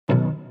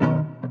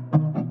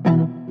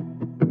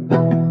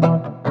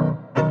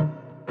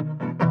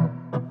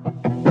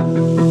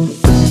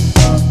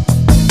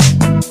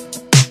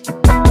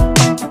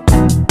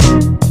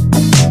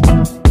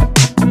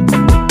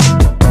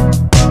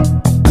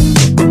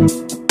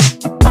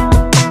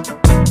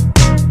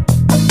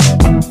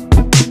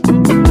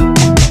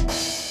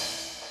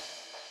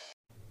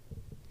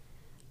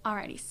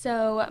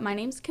So my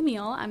name's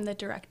Camille. I'm the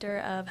Director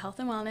of Health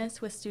and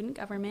Wellness with Student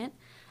Government.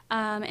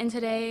 And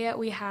today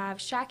we have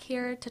SHAC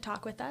here to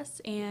talk with us,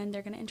 and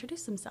they're going to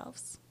introduce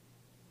themselves.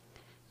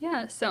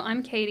 Yeah, so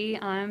I'm Katie.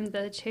 I'm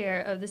the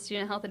chair of the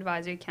Student Health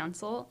Advisory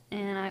Council,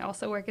 and I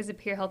also work as a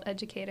peer health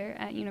educator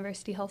at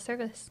University Health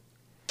Service.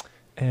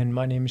 And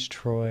my name is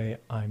Troy.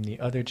 I'm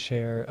the other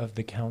chair of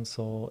the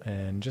council,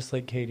 and just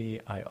like Katie,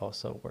 I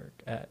also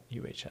work at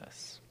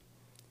UHS.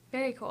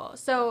 Very cool.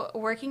 So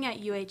working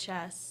at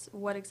UHS,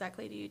 what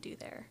exactly do you do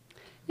there?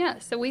 Yeah,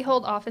 so we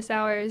hold office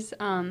hours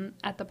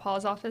at the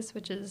PAWS office,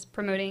 which is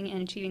Promoting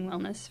and Achieving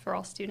Wellness for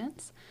All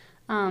Students.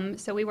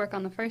 So we work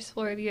on the first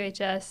floor of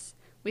UHS.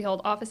 We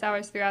hold office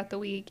hours throughout the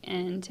week,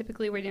 and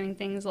typically we're doing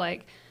things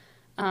like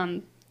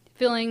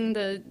filling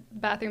the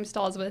bathroom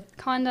stalls with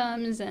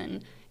condoms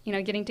and,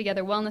 getting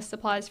together wellness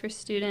supplies for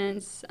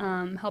students,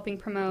 helping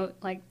promote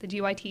like the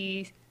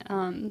GYT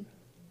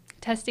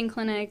testing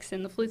clinics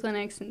and the flu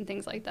clinics and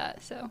things like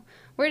that. So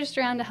we're just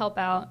around to help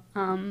out.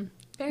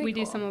 We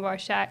do some of our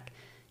SHAC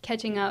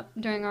catching up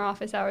during our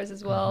office hours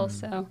as well.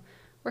 So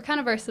we're kind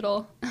of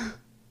versatile.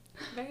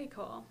 Very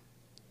cool.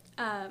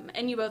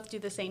 And you both do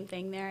the same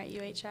thing there at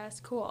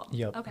UHS? Cool.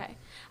 Yep. Okay.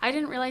 I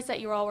didn't realize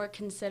that you all were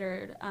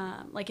considered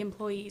like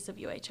employees of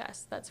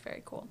UHS. That's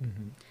very cool.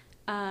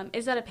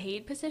 Is that a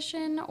paid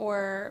position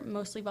or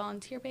mostly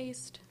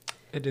volunteer-based?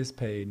 It is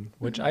paid,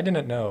 which I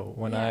didn't know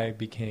when I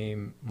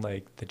became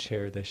like the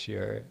chair this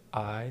year.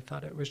 I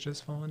thought it was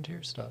just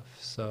volunteer stuff.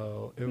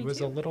 So it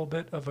was a little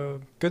bit of a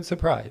good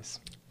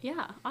surprise.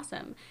 Yeah,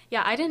 awesome.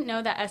 Yeah, I didn't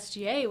know that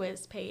SGA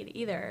was paid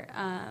either.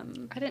 I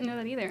didn't know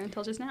that either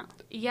until just now.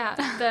 Yeah,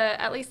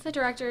 at least the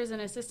directors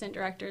and assistant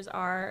directors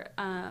are,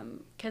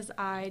 because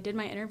I did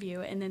my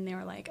interview and then they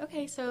were like,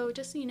 okay, so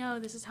just so you know,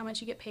 this is how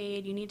much you get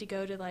paid. You need to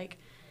go to like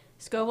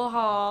Scoville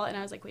Hall. And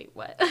I was like, wait,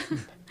 what?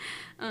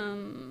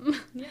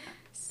 Yeah.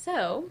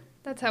 So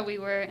that's how we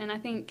were, and I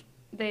think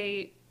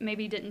they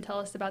maybe didn't tell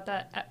us about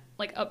that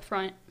up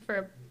front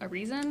for a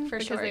reason. For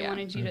because sure, they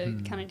wanted you to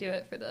kind of do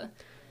it for the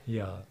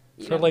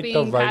for like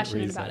being the right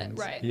passionate reasons. about it,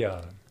 right?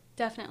 Yeah,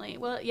 definitely.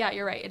 Well, yeah,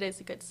 you're right. It is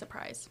a good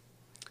surprise.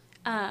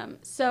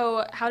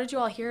 So how did you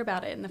all hear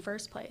about it in the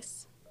first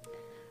place?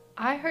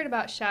 I heard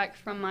about SHAC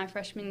from my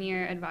freshman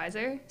year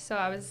advisor. So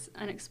I was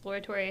an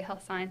exploratory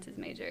health sciences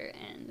major,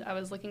 and I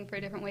was looking for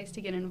different ways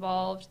to get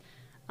involved.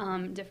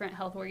 Different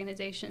health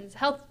organizations,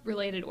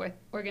 health-related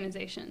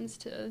organizations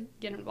to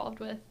get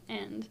involved with.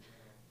 And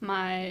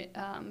my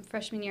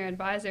freshman year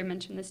advisor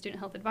mentioned the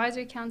Student Health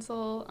Advisory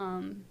Council,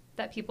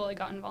 that people had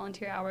gotten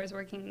volunteer hours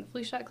working in the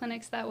flu shot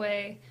clinics that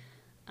way,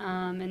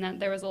 and that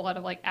there was a lot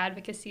of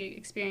advocacy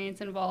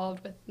experience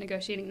involved with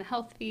negotiating the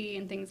health fee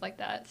and things like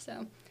that.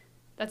 So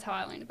that's how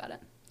I learned about it.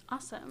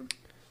 Awesome.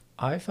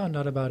 I found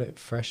out about it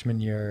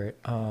freshman year.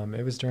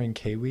 It was during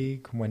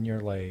K-Week when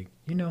you're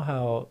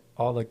how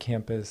all the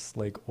campus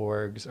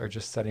orgs are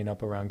just setting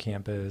up around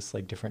campus,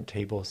 different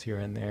tables here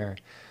and there.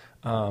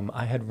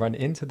 I had run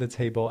into the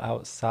table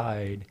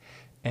outside,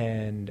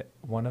 and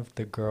one of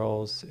the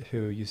girls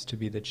who used to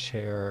be the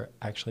chair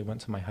actually went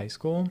to my high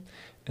school,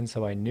 and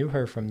so I knew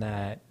her from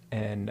that,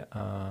 and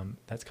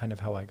that's kind of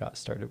how I got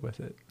started with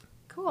it.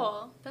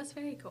 Cool. That's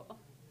very cool.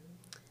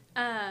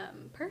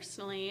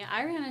 Personally,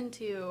 I ran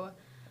into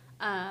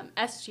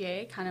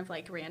SGA kind of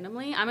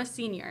randomly. I'm a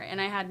senior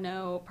and I had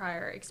no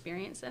prior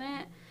experience in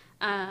it.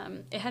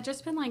 It had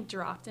just been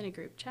dropped in a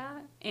group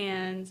chat,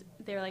 and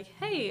they were like,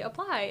 hey,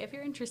 apply if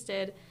you're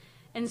interested.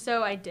 And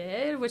so I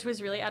did, which was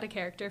really out of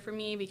character for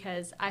me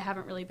because I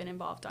haven't really been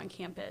involved on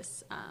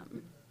campus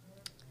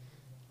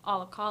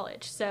all of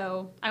college.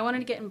 So I wanted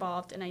to get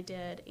involved, and I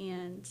did,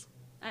 and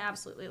I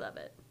absolutely love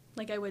it.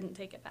 I wouldn't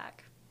take it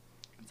back.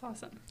 That's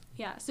awesome.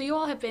 Yeah, so you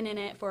all have been in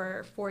it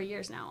for 4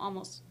 years now,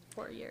 almost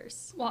 4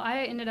 years. Well,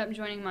 I ended up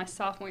joining my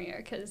sophomore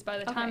year because by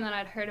the time that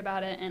I'd heard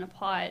about it and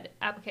applied,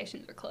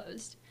 applications were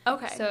closed.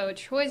 Okay. So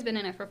Troy's been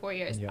in it for 4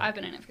 years. Yeah. I've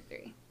been in it for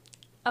 3.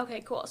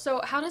 Okay, cool.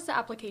 So how does the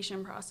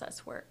application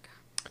process work?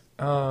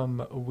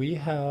 We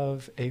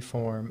have a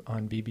form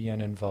on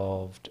BBN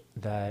Involved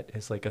that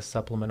is a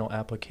supplemental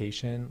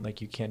application.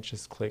 You can't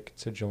just click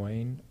to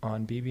join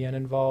on BBN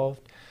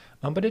Involved.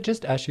 But it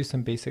just asks you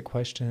some basic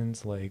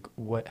questions like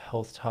what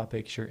health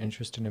topics you're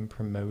interested in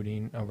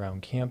promoting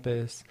around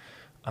campus,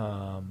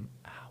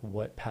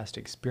 what past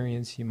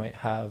experience you might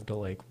have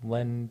to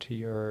lend to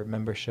your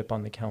membership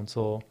on the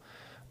council.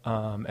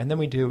 And then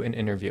we do an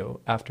interview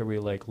after we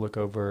look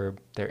over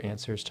their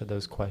answers to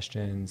those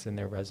questions and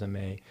their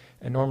resume.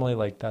 And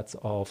normally that's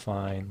all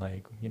fine.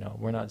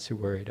 We're not too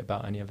worried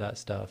about any of that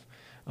stuff.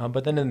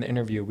 But then in the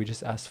interview, we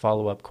just ask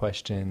follow-up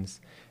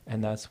questions,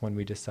 and that's when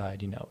we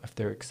decide, if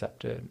they're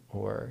accepted,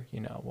 or,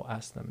 we'll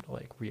ask them to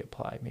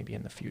reapply maybe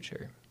in the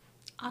future.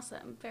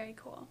 Awesome. Very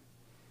cool.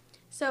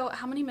 So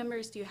how many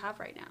members do you have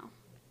right now?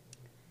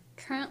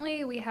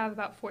 Currently, we have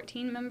about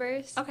 14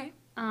 members. Okay.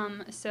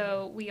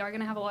 So we are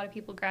going to have a lot of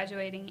people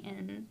graduating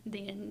in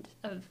the end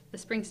of the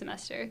spring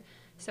semester.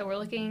 So we're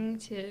looking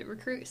to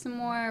recruit some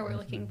more. We're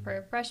looking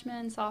for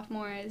freshmen,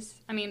 sophomores.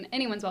 I mean,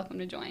 anyone's welcome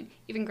to join,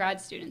 even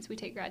grad students. We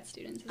take grad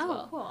students as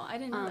well. Oh, cool. I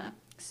didn't know that.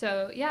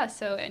 So, yeah,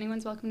 so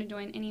anyone's welcome to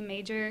join. Any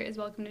major is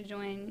welcome to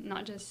join,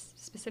 not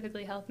just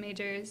specifically health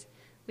majors.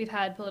 We've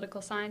had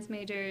political science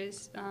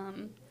majors,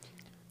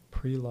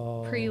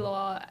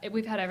 pre-law.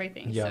 We've had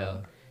everything. Yeah.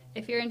 So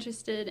if you're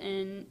interested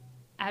in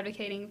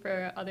advocating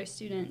for other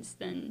students,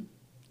 then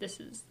this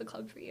is the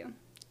club for you.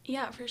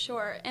 Yeah, for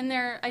sure. And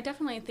I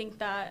definitely think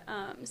that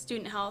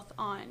student health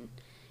on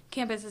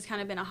campus has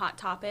kind of been a hot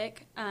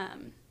topic.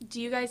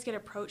 Do you guys get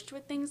approached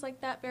with things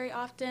like that very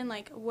often?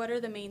 Like, what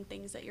are the main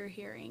things that you're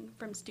hearing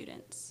from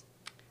students?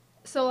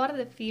 So a lot of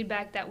the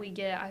feedback that we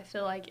get, I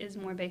feel like, is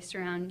more based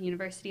around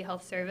University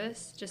Health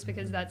Service, just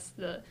because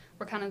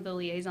we're kind of the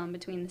liaison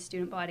between the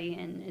student body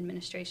and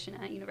administration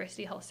at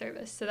University Health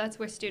Service. So that's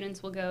where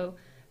students will go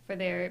for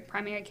their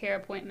primary care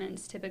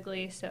appointments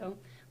typically. So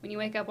when you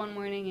wake up one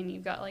morning and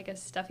you've got like a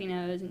stuffy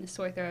nose and a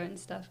sore throat and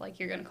stuff, like,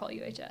 you're going to call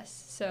UHS.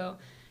 So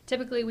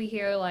typically we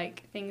hear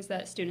like things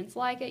that students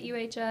like at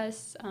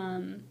UHS,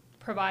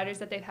 providers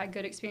that they've had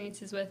good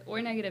experiences with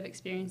or negative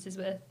experiences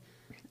with.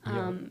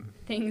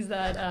 Things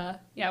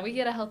that, we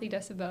get a healthy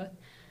dose of both.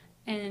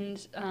 And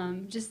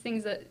just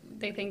things that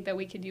they think that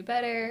we could do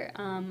better.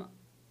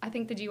 I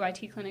think the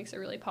GYT clinics are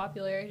really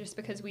popular just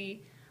because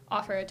we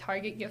offer a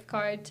Target gift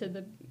card to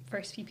the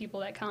first few people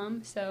that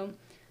come. So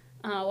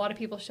a lot of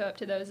people show up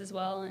to those as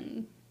well.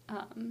 And,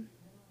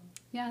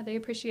 they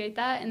appreciate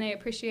that. And they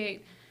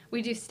appreciate,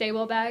 we do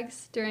stable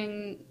bags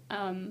during,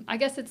 I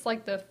guess it's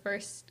like the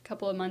first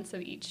couple of months of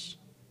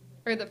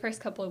the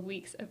first couple of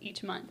weeks of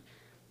each month.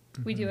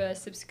 We do a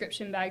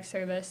subscription bag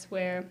service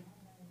where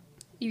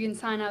you can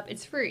sign up.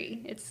 It's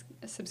free. It's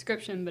a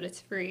subscription, but it's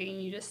free. And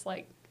you just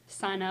like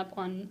sign up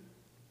on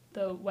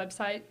the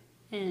website,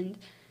 and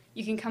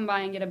you can come by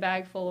and get a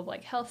bag full of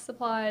like health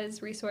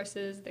supplies,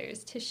 resources.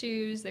 There's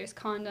tissues, there's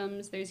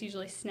condoms, there's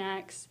usually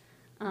snacks.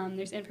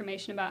 There's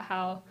information about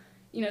how,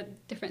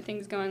 different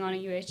things going on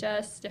at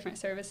UHS, different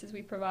services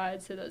we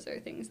provide. So those are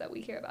things that we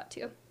hear about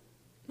too.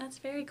 That's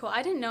very cool.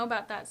 I didn't know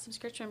about that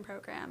subscription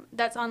program.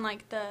 That's on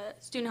like the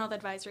Student Health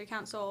Advisory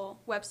Council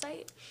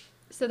website?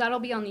 So that'll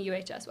be on the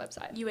UHS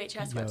website.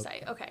 UHS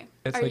website, okay.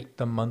 It's like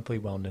the monthly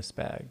wellness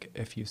bag.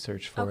 If you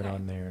search for it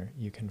on there,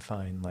 you can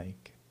find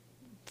like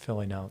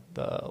filling out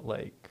the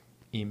like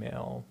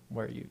email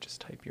where you just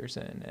type yours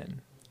in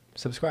and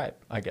subscribe,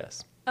 I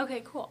guess.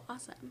 Okay, cool.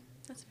 Awesome.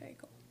 That's very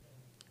cool.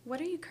 What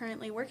are you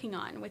currently working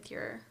on with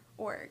your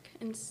org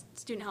and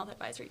Student Health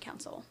Advisory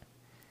Council?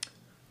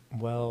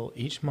 Well,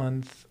 each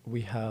month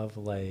we have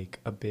like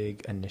a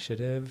big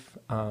initiative.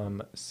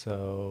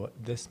 So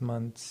this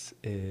month's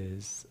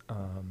is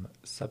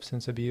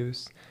substance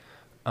abuse,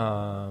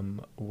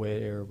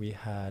 where we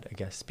had a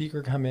guest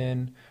speaker come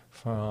in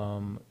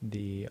from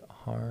the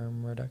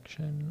harm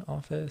reduction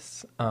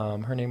office.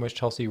 Her name was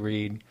Chelsea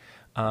Reed,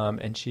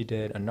 and she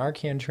did a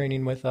Narcan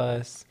training with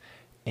us.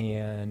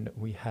 And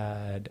we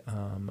had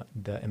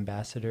the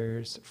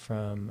ambassadors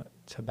from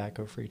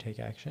Tobacco Free Take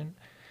Action.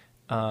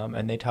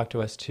 And they talk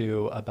to us,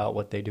 too, about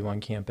what they do on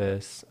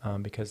campus,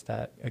 because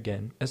that,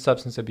 again, is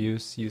substance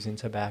abuse using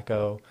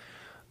tobacco.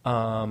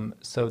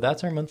 So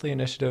that's our monthly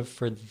initiative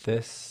for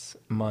this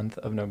month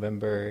of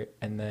November.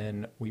 And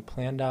then we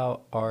planned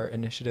out our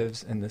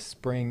initiatives in the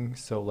spring.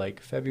 So,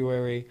 like,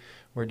 February,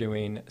 we're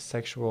doing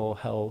sexual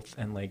health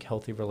and, like,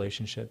 healthy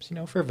relationships,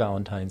 for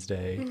Valentine's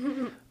Day.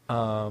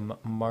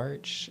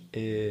 March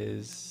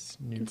is...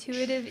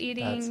 intuitive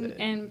eating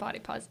and body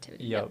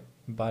positivity. Yep.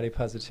 Body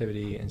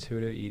positivity,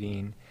 intuitive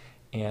eating,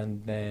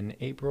 and then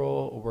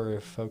April we're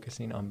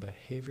focusing on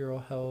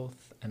behavioral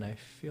health, and I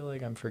feel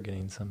like I'm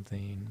forgetting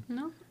something.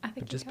 No, I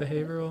think just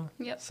behavioral.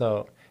 Yep.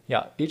 So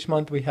yeah, each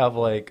month we have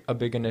like a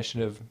big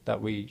initiative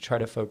that we try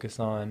to focus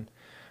on,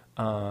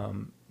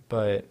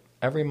 but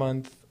every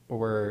month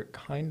we're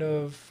kind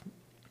of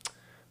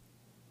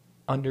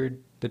under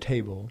the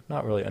table,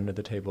 not really under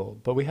the table,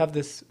 but we have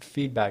this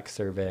feedback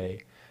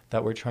survey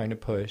that we're trying to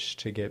push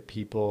to get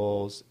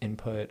people's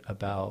input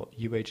about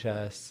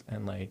UHS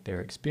and like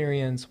their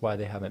experience, why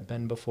they haven't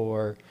been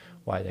before,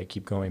 why they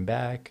keep going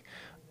back.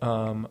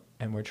 And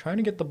we're trying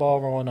to get the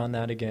ball rolling on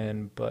that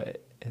again,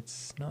 but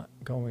it's not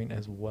going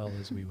as well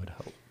as we would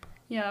hope.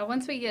 Yeah,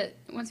 once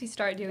we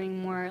start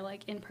doing more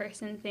like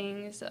in-person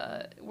things,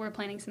 we're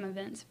planning some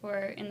events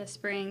in the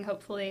spring,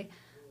 hopefully.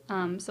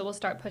 So we'll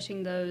start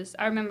pushing those.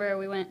 I remember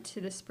we went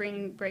to the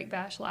spring break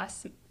bash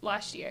last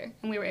year,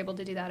 and we were able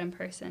to do that in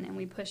person, and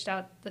we pushed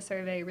out the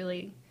survey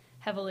really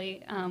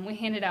heavily. We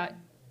handed out,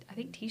 I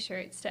think,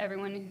 T-shirts to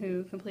everyone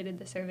who completed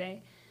the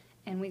survey,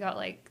 and we got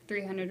like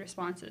 300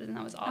 responses, and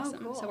that was awesome.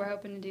 Oh, cool. So we're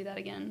hoping to do that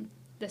again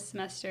this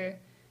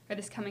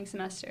coming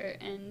semester,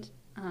 and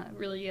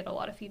really get a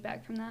lot of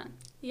feedback from that.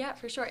 Yeah,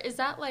 for sure. Is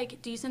that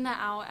like, do you send that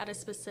out at a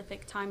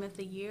specific time of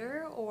the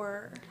year,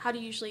 or how do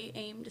you usually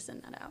aim to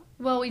send that out?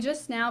 Well, we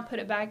just now put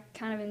it back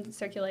kind of in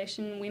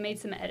circulation. We made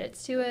some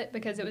edits to it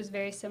because it was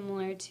very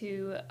similar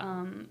to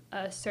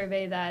a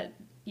survey that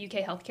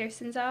UK Healthcare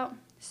sends out.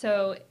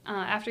 So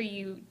after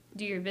you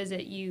do your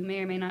visit, you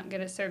may or may not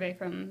get a survey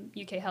from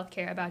UK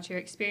Healthcare about your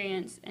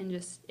experience, and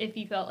just if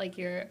you felt like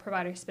your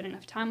provider spent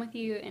enough time with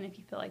you and if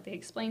you feel like they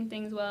explained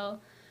things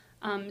well.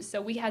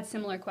 So we had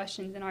similar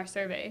questions in our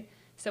survey.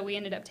 So we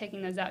ended up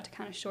taking those out to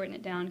kind of shorten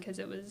it down because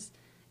it was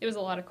a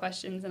lot of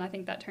questions, and I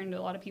think that turned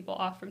a lot of people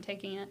off from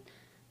taking it.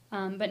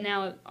 But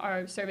now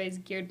our survey is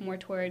geared more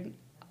toward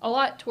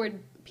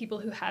people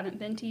who haven't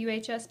been to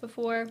UHS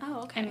before,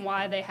 and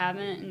why they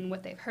haven't and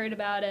what they've heard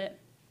about it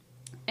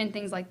and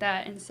things like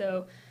that. And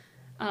so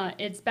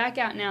it's back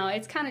out now.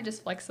 It's kind of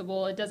just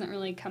flexible. It doesn't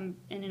really come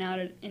in and out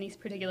at any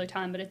particular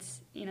time, but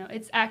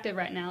it's active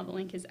right now. The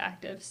link is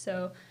active.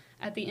 So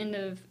at the end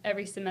of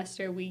every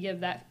semester, we give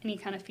that any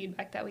kind of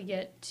feedback that we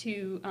get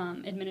to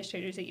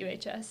administrators at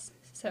UHS,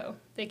 so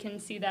they can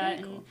see that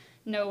and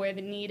know where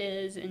the need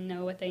is and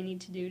know what they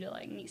need to do to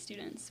meet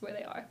students where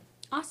they are.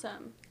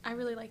 Awesome. I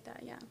really like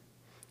that. Yeah.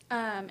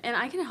 And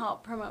I can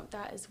help promote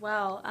that as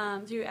well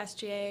through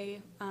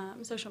SGA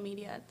social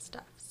media and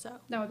stuff. So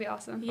that would be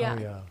awesome. Yeah.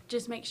 Oh, yeah.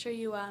 Just make sure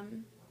you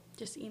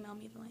just email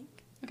me the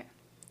link.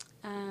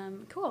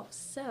 Okay. Cool.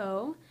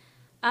 So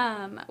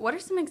what are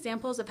some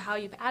examples of how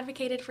you've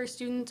advocated for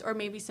students, or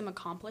maybe some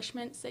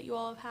accomplishments that you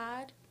all have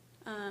had?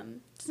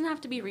 Doesn't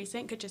have to be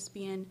recent. Could just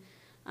be in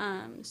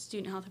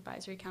Student Health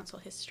Advisory Council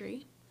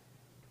history.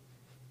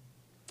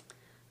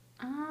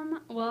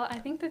 Well, I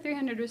think the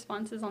 300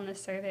 responses on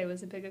this survey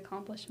was a big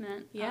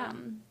accomplishment. Yeah.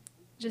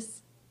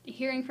 Just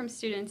hearing from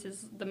students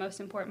is the most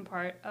important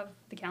part of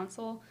the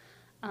council.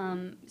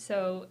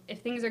 So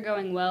if things are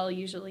going well,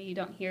 usually you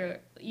don't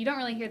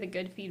really hear the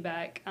good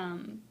feedback.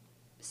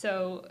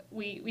 So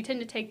we tend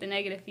to take the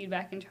negative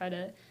feedback and try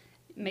to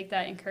make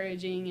that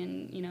encouraging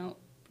and,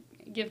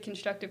 give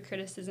constructive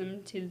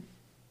criticism to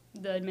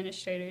the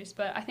administrators.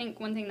 But I think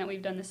one thing that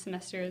we've done this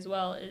semester as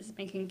well is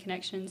making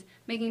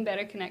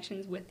better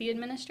connections with the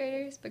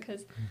administrators,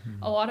 because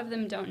a lot of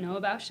them don't know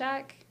about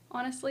SHAC,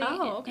 honestly.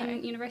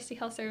 In University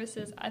Health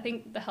Services. I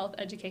think the health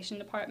education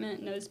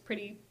department knows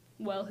pretty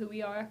well who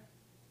we are,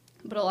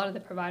 but a lot of the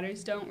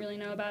providers don't really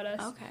know about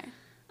us.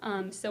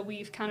 Okay. So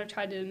we've kind of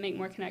tried to make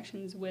more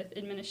connections with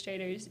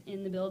administrators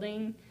in the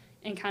building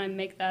and kind of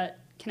make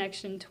that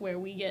connection to where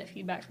we get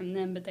feedback from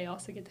them, but they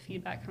also get the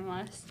feedback from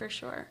us. For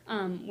sure.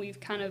 We've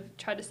kind of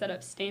tried to set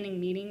up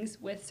standing meetings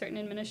with certain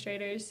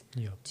administrators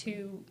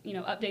to,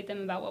 update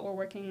them about what we're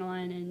working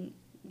on and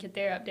get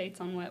their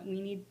updates on what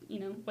we need,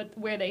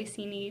 where they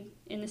see need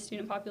in the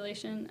student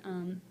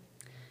population.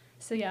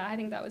 So yeah, I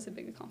think that was a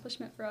big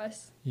accomplishment for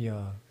us.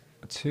 Yeah.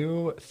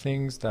 Two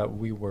things that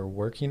we were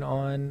working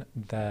on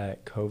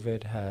that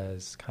COVID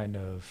has kind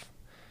of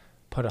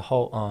put a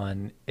halt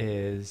on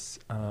is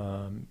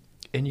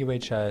in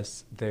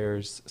UHS,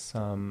 there's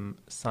some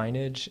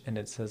signage and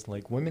it says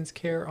women's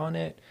care on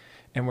it,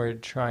 and we're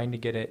trying to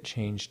get it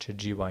changed to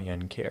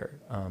GYN care.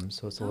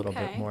 So it's a little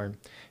bit more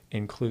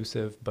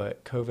inclusive,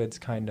 but COVID's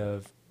kind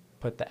of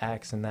put the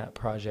axe in that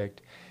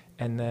project.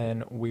 And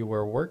then we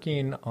were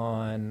working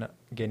on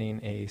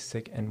getting a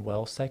sick and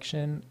well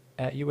section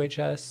at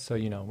UHS. So,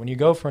 when you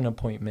go for an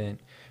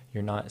appointment,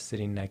 you're not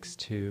sitting next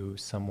to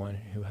someone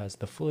who has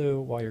the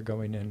flu while you're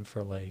going in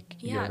for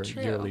your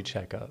yearly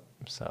checkup.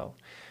 So,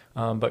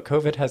 but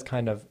COVID has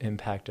kind of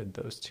impacted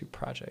those two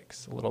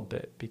projects a little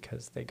bit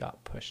because they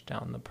got pushed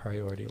down the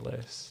priority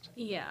list.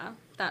 Yeah,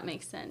 that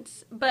makes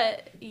sense.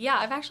 But yeah,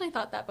 I've actually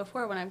thought that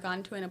before when I've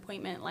gone to an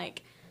appointment,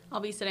 I'll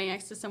be sitting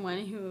next to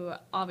someone who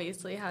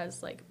obviously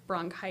has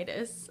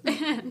bronchitis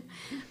and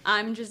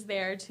I'm just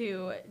there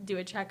to do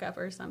a checkup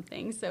or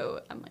something.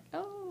 So I'm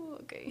oh,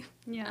 okay.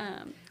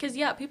 Yeah. Because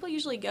people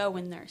usually go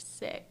when they're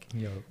sick.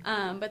 Yep.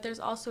 But there's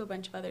also a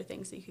bunch of other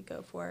things that you could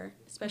go for,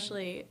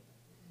 especially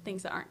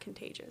things that aren't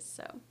contagious.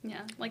 So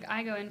yeah,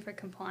 I go in for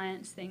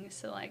compliance things.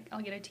 So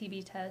I'll get a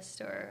TB test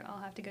or I'll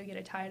have to go get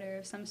a titer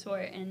of some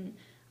sort, and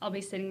I'll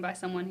be sitting by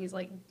someone who's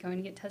going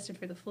to get tested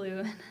for the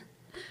flu.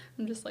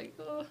 I'm just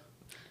oh.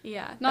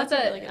 Yeah. Not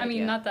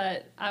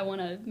that I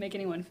want to make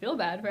anyone feel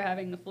bad for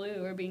having the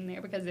flu or being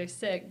there because they're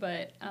sick,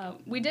 but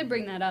we did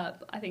bring that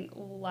up, I think,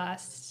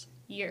 last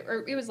year,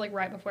 or it was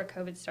right before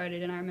COVID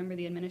started, and I remember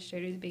the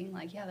administrators being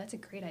yeah, that's a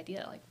great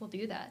idea, we'll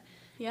do that.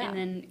 Yeah. And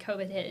then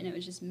COVID hit, and it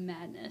was just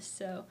madness,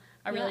 so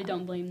I really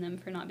don't blame them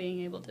for not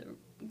being able to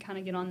kind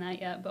of get on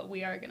that yet, but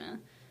we are going to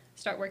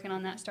start working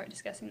on that, start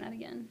discussing that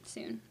again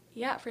soon.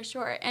 Yeah, for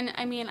sure. And,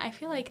 I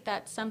feel like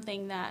that's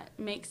something that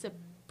makes a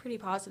pretty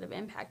positive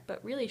impact,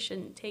 but really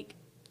shouldn't take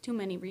too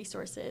many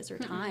resources or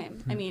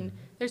time.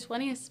 There's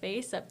plenty of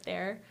space up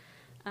there.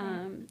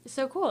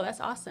 So cool. That's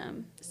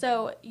awesome.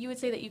 So you would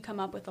say that you come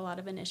up with a lot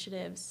of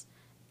initiatives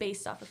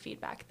based off of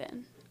feedback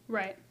then?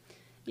 Right.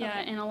 Yeah,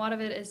 and a lot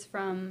of it is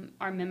from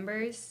our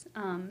members.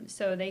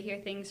 So they hear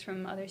things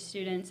from other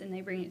students and they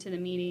bring it to the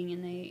meeting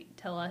and they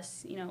tell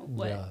us,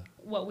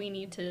 what we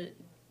need to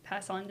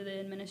pass on to the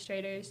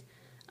administrators.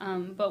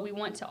 But we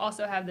want to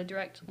also have the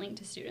direct link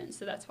to students,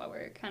 so that's why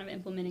we're kind of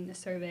implementing the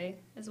survey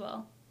as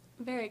well.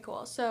 Very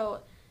cool.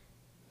 So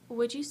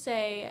would you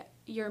say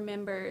your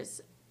members,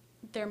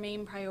 their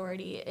main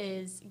priority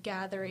is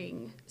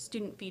gathering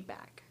student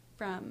feedback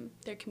from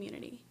their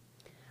community?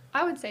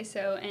 I would say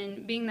so,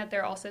 and being that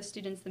they're also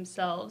students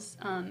themselves,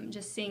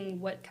 just seeing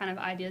what kind of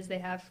ideas they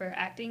have for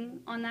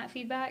acting on that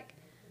feedback.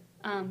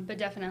 But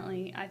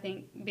definitely, I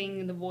think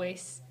being the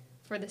voice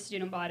for the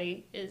student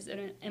body is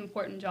an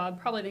important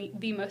job, probably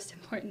the most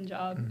important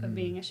job of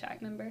being a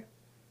SHAC member.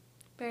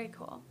 Very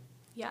cool.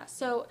 Yeah.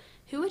 So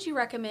who would you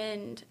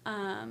recommend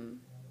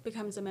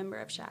becomes a member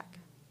of SHAC?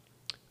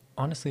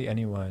 Honestly,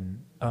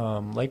 anyone.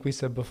 Like we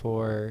said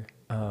before,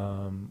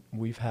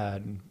 we've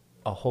had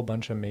a whole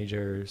bunch of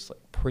majors,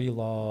 like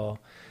pre-law,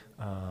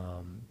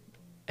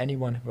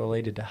 anyone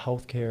related to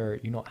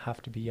healthcare. You don't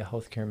have to be a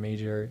healthcare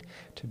major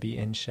to be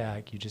in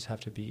SHAC. You just have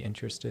to be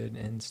interested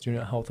in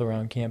student health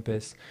around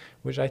campus,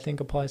 which I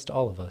think applies to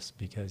all of us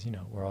because,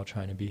 we're all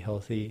trying to be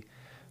healthy.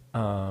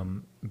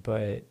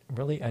 But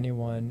really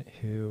anyone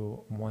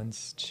who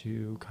wants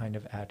to kind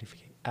of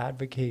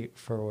advocate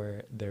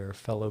for their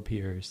fellow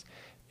peers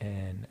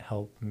and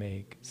help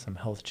make some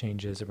health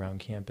changes around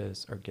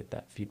campus or get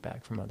that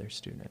feedback from other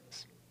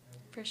students.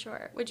 For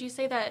sure. Would you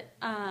say that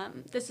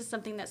this is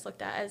something that's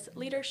looked at as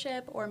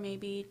leadership or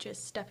maybe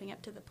just stepping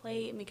up to the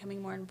plate and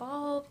becoming more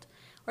involved?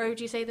 Or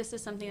would you say this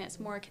is something that's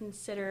more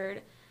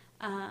considered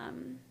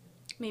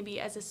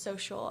maybe as a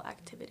social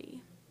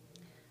activity?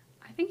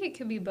 I think it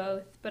could be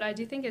both, but I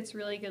do think it's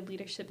really good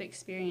leadership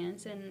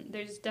experience, and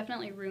there's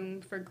definitely room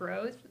for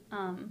growth.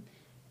 And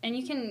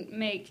you can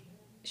make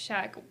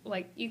SHAC,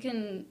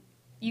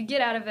 you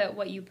get out of it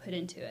what you put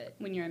into it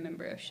when you're a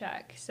member of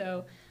SHAC.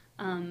 So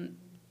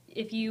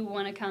if you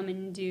want to come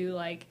and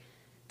do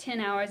 10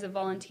 hours of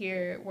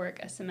volunteer work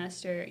a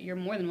semester, you're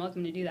more than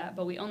welcome to do that,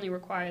 but we only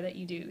require that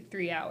you do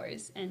 3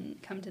 hours and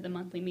come to the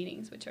monthly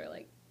meetings, which are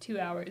 2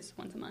 hours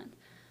once a month.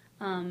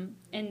 And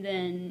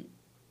then,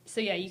 so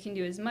yeah, you can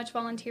do as much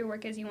volunteer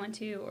work as you want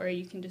to, or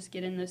you can just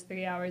get in those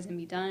 3 hours and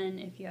be done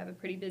if you have a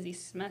pretty busy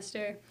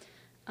semester.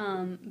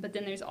 But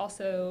then there's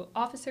also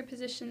officer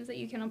positions that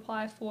you can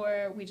apply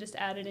for. We just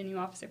added a new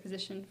officer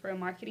position for a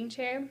marketing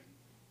chair.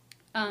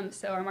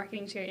 So our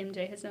marketing chair,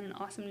 MJ, has done an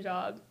awesome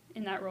job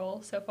in that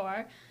role so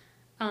far.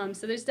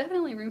 So there's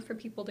definitely room for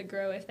people to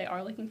grow if they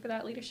are looking for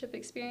that leadership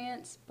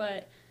experience,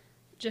 but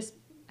just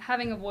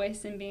having a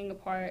voice and being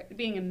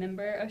a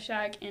member of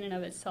SHAC in and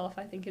of itself,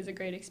 I think is a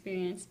great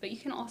experience. But you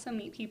can also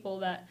meet people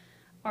that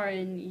are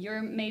in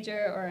your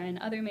major or in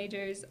other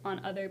majors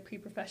on other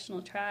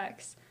pre-professional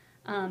tracks.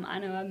 I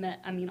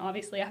know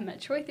obviously I've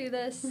met Troy through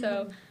this,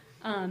 so,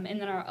 and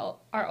then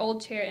our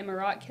old chair, Emma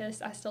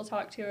Rotkis, I still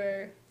talk to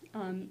her.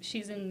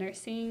 She's in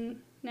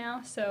nursing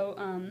now,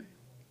 so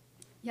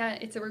yeah,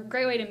 it's a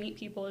great way to meet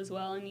people as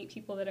well, and meet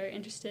people that are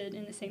interested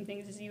in the same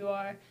things as you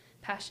are,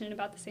 passionate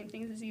about the same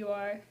things as you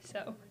are.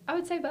 So I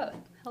would say both,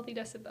 healthy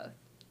dose of both.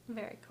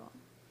 Very cool.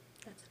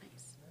 That's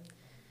nice.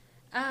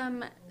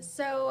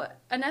 So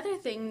another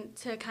thing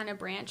to kind of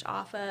branch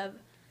off of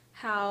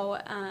how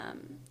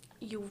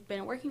you've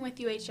been working with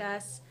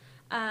UHS,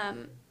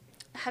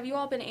 have you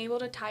all been able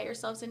to tie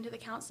yourselves into the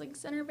counseling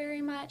center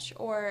very much,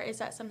 or is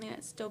that something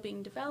that's still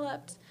being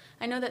developed?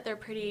 I know that they're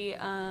pretty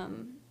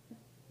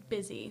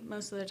busy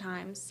most of the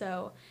time,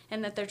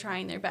 and that they're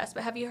trying their best,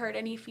 but have you heard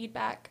any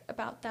feedback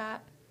about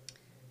that?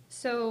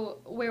 So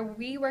where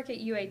we work at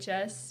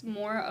UHS,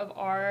 more of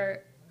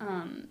our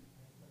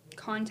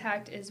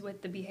contact is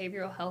with the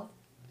Behavioral Health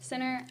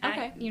Center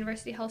at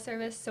University Health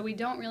Service, so we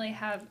don't really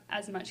have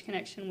as much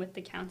connection with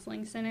the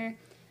counseling center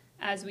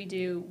as we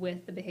do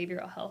with the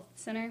Behavioral Health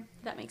Center.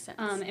 That makes sense.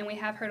 And we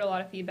have heard a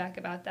lot of feedback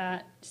about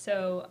that,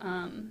 so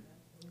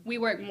we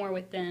work more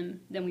with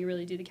them than we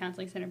really do the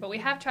counseling center, but we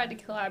have tried to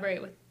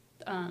collaborate with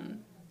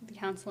the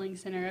counseling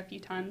center a few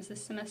times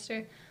this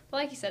semester, but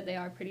like you said, they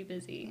are pretty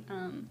busy.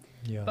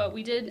 Yeah. But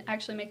we did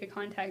actually make a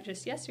contact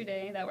just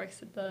yesterday that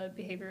works at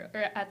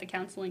at the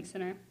counseling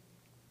center.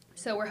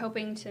 So we're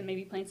hoping to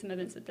maybe plan some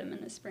events with them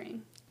in the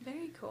spring.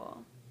 Very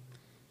cool.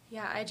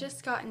 Yeah, I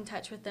just got in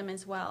touch with them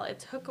as well. It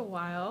took a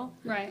while.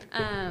 Right.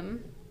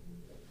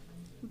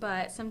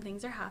 But some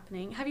things are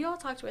happening. Have you all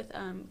talked with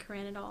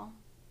Corinne at all?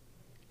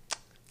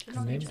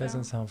 The name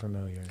doesn't sound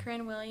familiar.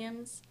 Corinne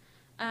Williams.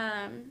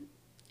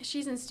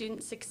 She's in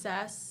student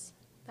success,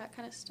 that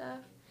kind of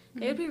stuff.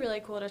 It would be really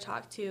cool to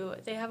talk to.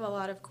 They have a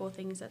lot of cool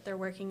things that they're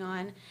working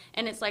on,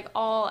 and it's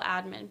all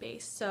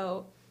admin-based.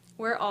 So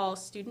we're all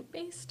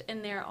student-based,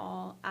 and they're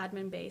all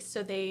admin-based.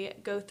 So they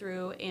go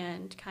through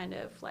and kind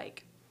of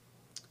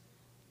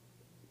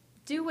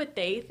do what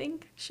they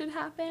think should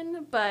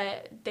happen,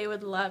 but they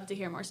would love to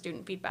hear more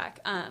student feedback.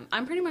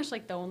 I'm pretty much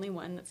the only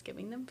one that's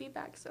giving them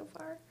feedback so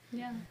far.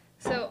 Yeah.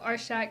 So our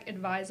SHAC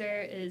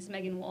advisor is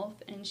Megan Wolf,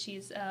 and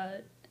she's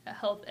a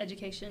health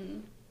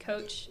education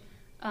coach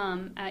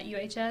at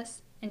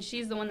UHS, and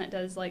she's the one that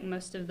does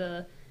most of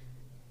the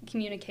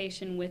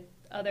communication with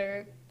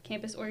other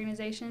campus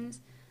organizations,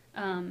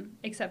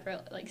 except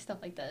for stuff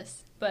like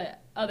this.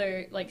 But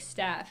other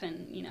staff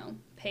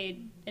and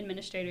paid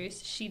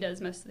administrators, she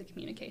does most of the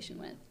communication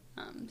with.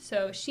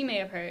 So she may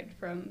have heard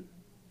from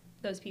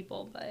those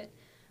people, but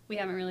we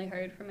haven't really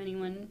heard from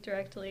anyone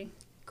directly.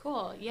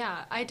 Cool.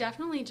 Yeah, I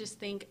definitely just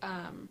think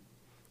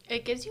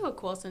it gives you a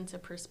cool sense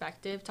of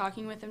perspective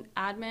talking with an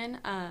admin,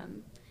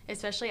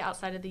 especially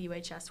outside of the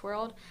UHS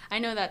world. I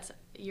know that's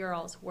your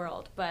all's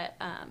world, but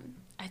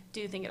I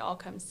do think it all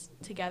comes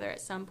together at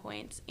some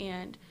points,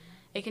 and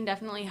it can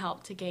definitely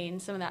help to gain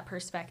some of that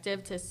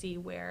perspective to see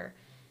where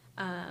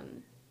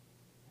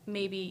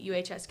maybe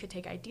UHS could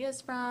take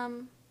ideas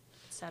from,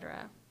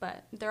 etc.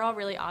 But they're all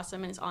really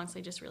awesome, and it's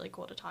honestly just really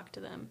cool to talk to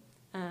them.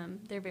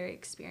 They're very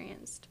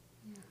experienced.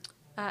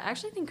 I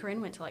actually think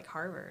Corinne went to like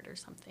Harvard or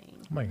something.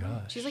 Oh my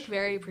gosh. She's like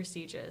very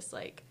prestigious,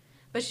 like,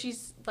 but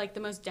she's like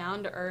the most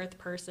down to earth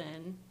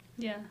person.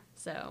 Yeah.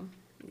 So,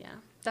 yeah,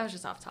 that was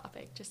just off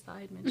topic. Just thought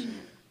I'd mention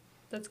it.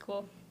 That's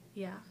cool.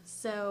 Yeah.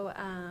 So,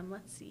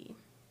 let's see.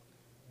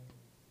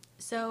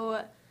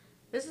 So,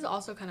 this is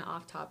also kind of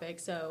off topic,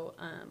 so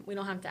we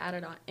don't have to add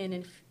it on in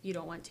if you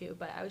don't want to,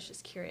 but I was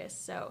just curious.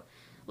 So,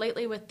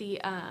 lately with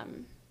the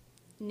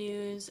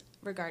news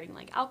regarding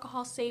like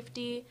alcohol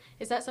safety,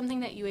 is that something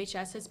that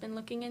UHS has been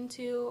looking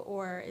into,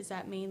 or is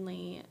that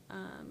mainly,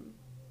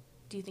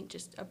 do you think,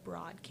 just a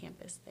broad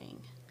campus thing?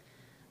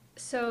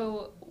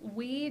 So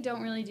we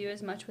don't really do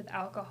as much with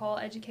alcohol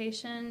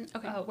education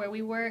where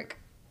we work.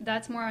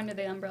 That's more under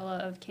the umbrella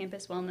of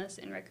campus wellness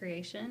and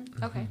recreation.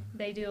 Okay.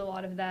 They do a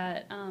lot of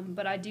that,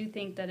 but I do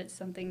think that it's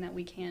something that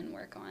we can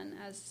work on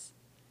as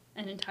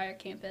an entire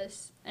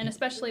campus, and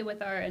especially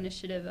with our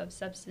initiative of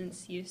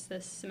substance use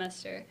this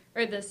semester,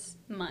 or this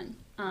month.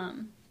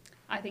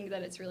 I think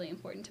that it's really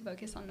important to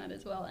focus on that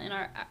as well. And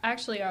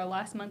our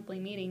last monthly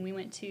meeting, we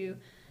went to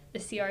the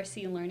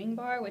CRC Learning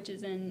Bar, which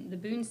is in the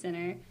Boone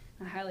Center.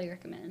 I highly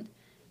recommend.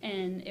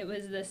 And it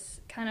was this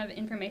kind of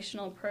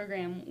informational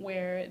program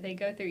where they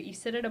go through, you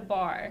sit at a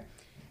bar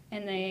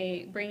and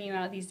they bring you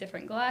out these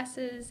different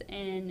glasses,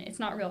 and it's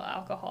not real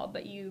alcohol,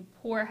 but you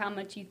pour how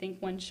much you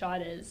think one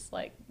shot is,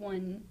 like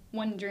one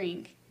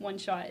drink, one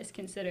shot is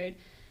considered,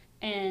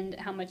 and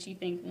how much you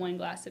think one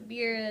glass of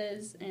beer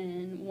is,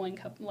 and one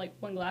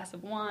glass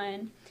of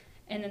wine,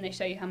 and then they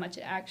show you how much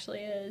it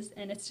actually is,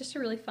 and it's just a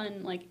really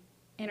fun, like,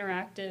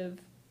 interactive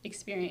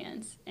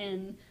experience,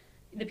 and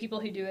the people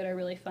who do it are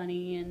really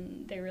funny,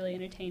 and they're really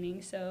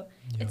entertaining, so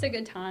it's a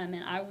good time,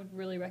 and I would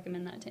really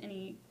recommend that to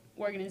any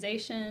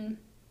organization.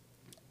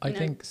 I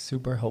think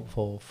super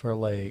helpful for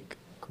like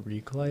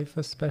Greek life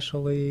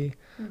especially.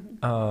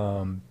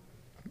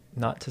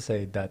 Not to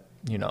say that,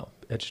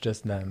 it's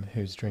just them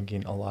who's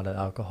drinking a lot of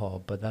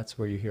alcohol, but that's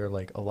where you hear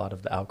like a lot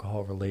of the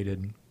alcohol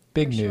related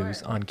big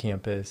news on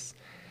campus.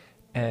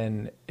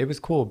 And it was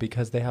cool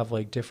because they have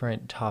like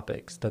different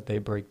topics that they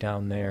break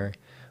down there.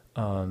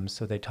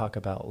 So they talk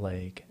about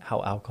like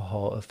how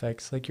alcohol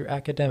affects like your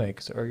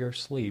academics or your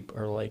sleep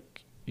or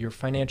like your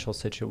financial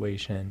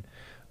situation.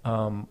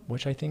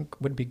 Which I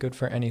think would be good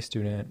for any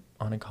student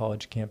on a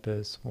college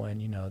campus when,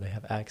 they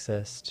have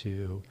access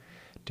to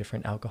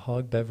different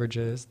alcoholic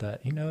beverages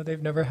that,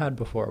 they've never had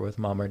before with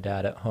mom or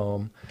dad at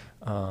home.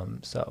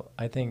 So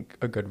I think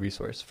a good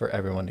resource for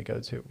everyone to go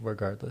to,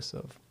 regardless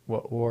of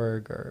what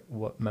org or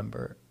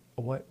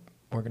what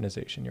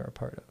organization you're a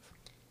part of.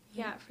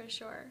 Yeah, for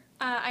sure.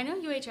 I know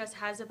UHS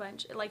has a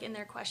bunch, like in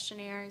their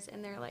questionnaires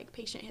and their like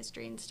patient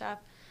history and stuff.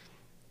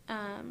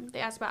 They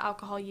ask about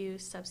alcohol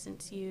use,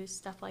 substance use,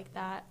 stuff like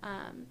that.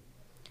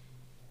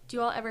 Do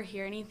you all ever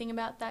hear anything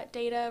about that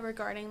data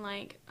regarding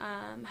like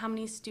how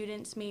many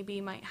students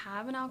maybe might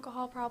have an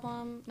alcohol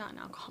problem? Not an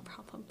alcohol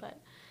problem, but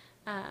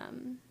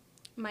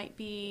might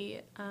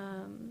be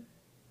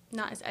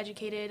not as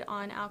educated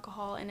on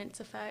alcohol and its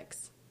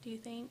effects, do you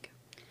think?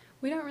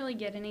 We don't really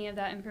get any of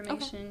that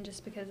information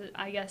just because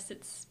I guess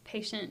it's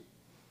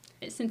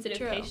sensitive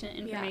patient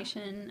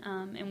information,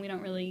 and we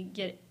don't really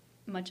get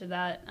much of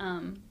that.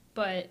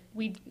 But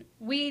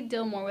we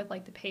deal more with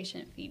like the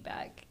patient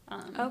feedback.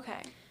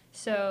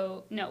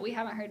 So no, we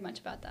haven't heard much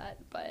about that,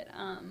 but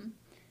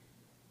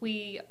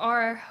we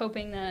are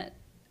hoping that,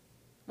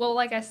 well,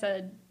 like I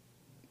said,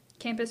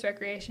 campus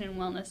recreation and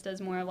wellness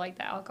does more of like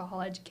the alcohol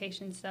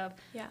education stuff.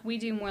 Yeah. We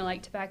do more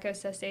like tobacco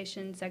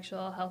cessation,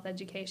 sexual health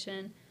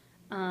education.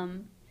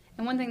 And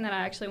one thing that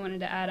I actually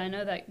wanted to add, I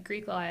know that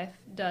Greek Life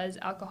does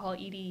alcohol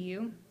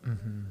EDU.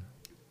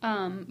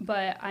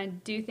 But I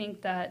do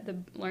think that the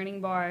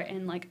learning bar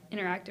and like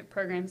interactive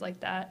programs like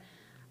that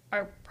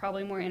are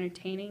probably more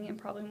entertaining and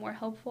probably more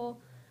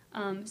helpful.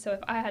 So if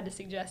I had to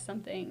suggest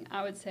something,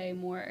 I would say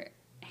more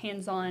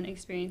hands-on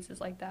experiences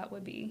like that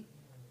would be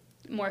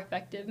more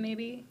effective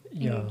maybe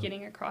in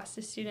getting across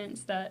to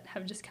students that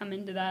have just come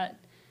into that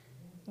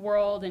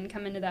world and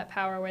come into that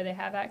power where they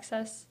have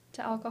access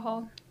to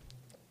alcohol.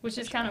 Which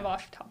is kind of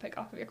off topic,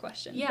 off of your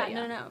question. Yeah,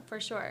 no,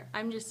 for sure.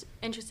 I'm just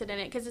interested in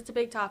it because it's a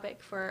big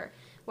topic for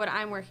what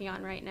I'm working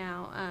on right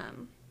now.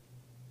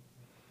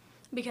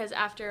 Because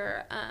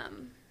after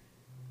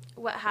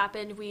what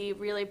happened, we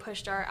really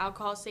pushed our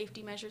alcohol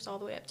safety measures all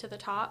the way up to the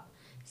top.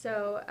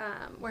 So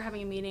we're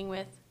having a meeting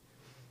with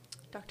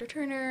Dr.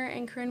 Turner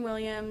and Corinne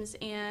Williams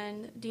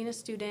and Dean of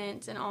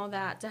Students and all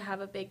that to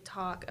have a big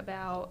talk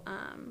about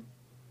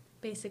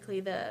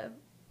basically the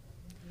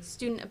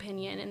student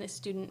opinion and the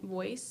student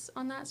voice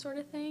on that sort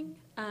of thing.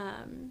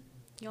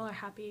 Y'all are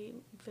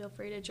happy, feel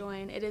free to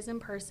join. It is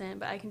in person,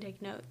 but I can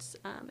take notes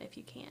if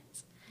you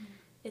can't.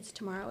 It's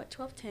tomorrow at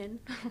 12:10.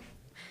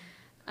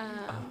 I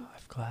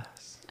have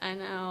class. I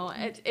know.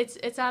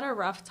 It's at a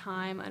rough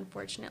time,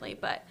 unfortunately,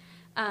 but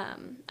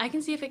I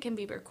can see if it can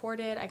be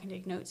recorded. I can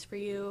take notes for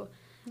you.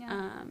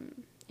 Yeah.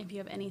 If you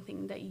have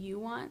anything that you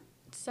want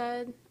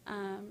said.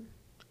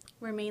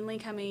 We're mainly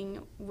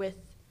coming with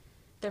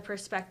the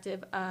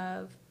perspective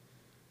of,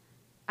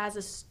 as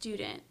a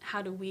student,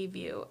 how do we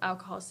view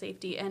alcohol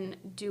safety, and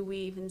do we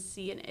even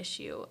see an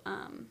issue?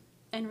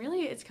 And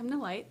really, it's come to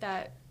light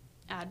that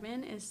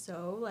admin is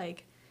so,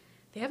 like,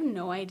 they have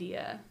no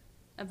idea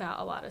about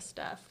a lot of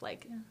stuff.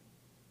 Like,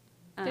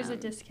 There's a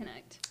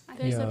disconnect.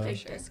 There's a Yeah.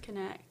 big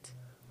disconnect.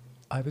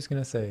 I was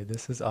going to say,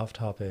 this is off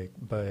topic,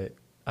 but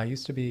I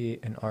used to be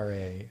an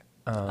RA.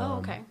 Oh,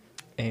 okay.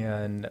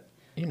 And,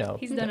 you know.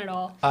 He's done it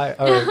all.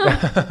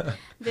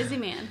 Busy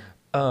man.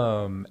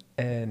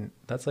 And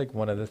that's like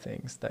one of the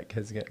things that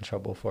kids get in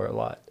trouble for a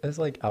lot is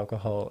like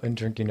alcohol and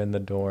drinking in the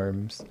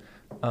dorms.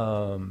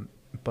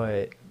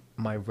 But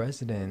my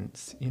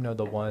residents, you know,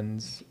 the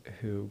ones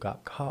who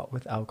got caught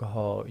with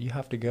alcohol, you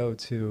have to go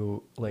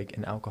to like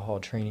an alcohol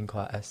training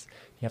class.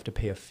 You have to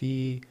pay a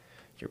fee.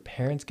 Your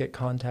parents get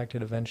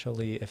contacted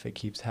eventually if it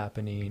keeps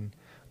happening.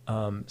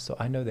 So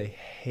I know they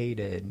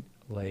hated,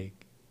 like,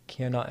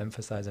 cannot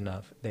emphasize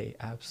enough, they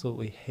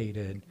absolutely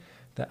hated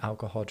the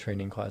alcohol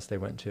training class they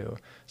went to.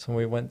 So when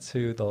we went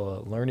to the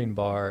learning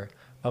bar,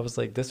 I was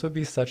like, this would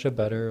be such a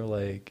better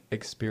like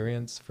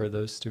experience for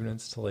those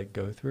students to like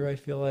go through, I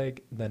feel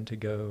like, than to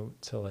go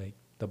to like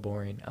the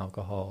boring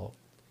alcohol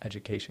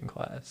education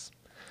class.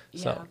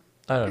 Yeah. So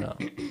I don't know.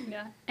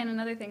 Yeah. And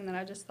another thing that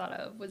I just thought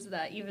of was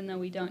that even though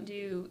we don't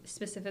do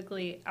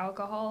specifically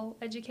alcohol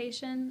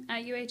education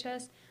at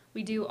UHS,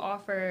 we do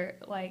offer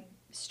like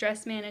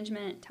stress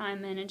management,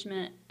 time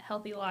management,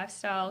 healthy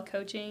lifestyle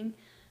coaching.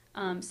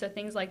 So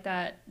things like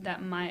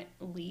that might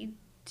lead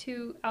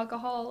to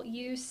alcohol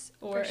use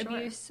or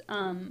abuse,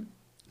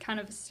 kind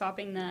of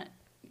stopping that,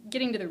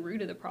 getting to the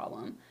root of the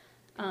problem,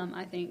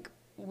 I think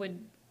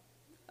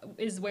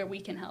is where we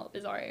can help,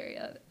 is our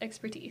area of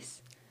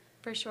expertise.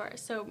 For sure.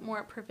 So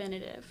more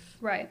preventative.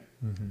 Right.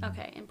 Mm-hmm.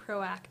 Okay, and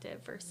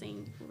proactive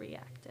versus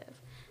reactive.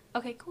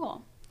 Okay,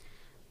 cool.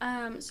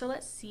 So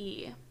let's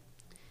see.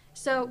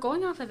 So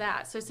going off of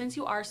that, so since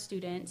you are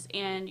students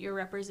and you're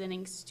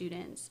representing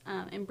students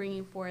and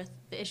bringing forth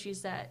the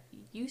issues that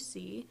you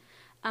see,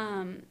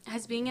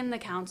 has being in the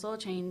council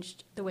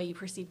changed the way you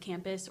perceive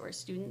campus or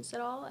students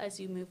at all as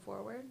you move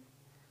forward?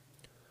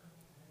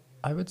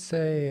 I would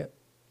say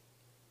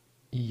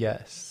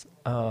yes.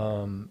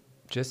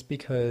 Just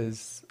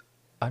because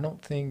I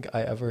don't think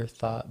I ever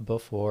thought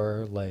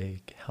before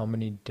like how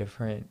many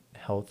different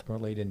health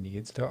related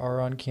needs there are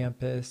on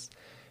campus.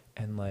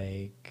 And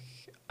like,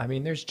 I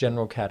mean, there's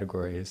general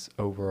categories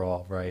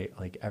overall, right?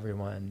 Like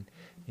everyone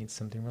needs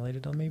something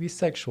related to maybe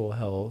sexual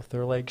health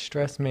or like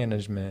stress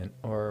management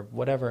or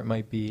whatever it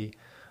might be.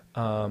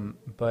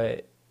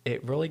 But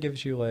it really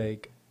gives you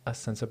like a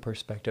sense of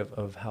perspective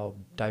of how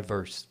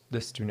diverse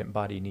the student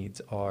body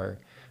needs are,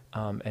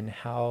 and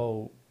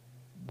how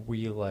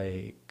we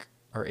like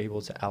are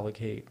able to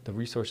allocate the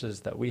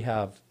resources that we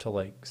have to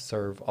like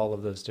serve all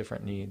of those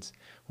different needs,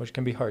 which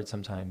can be hard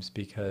sometimes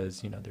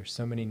because, you know, there's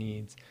so many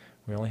needs.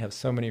 We only have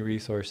so many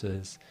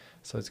resources,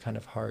 so it's kind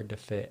of hard to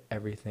fit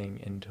everything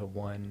into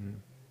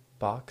one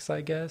box,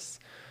 I guess.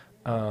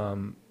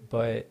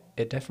 But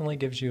it definitely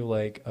gives you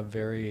like a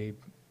very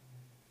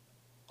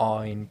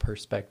awing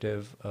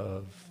perspective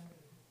of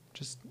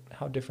just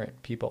how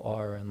different people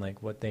are and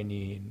like what they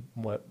need,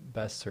 what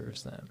best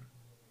serves them.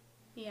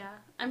 Yeah,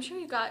 I'm sure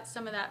you got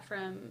some of that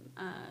from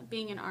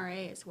being an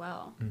RA as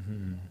well.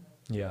 Mm-hmm.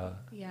 Yeah.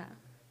 Yeah.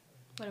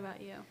 What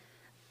about you?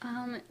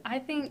 I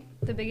think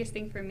the biggest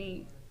thing for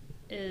me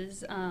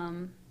is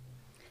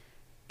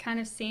kind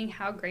of seeing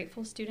how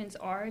grateful students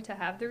are to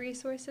have the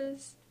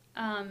resources.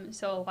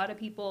 So a lot of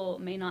people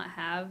may not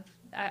have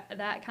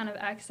that kind of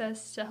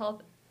access to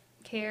health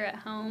care at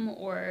home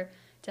or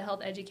to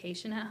health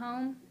education at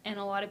home. And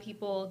a lot of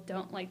people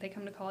don't, like, they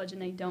come to college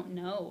and they don't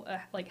know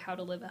like how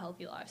to live a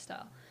healthy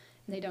lifestyle.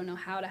 And they don't know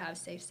how to have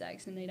safe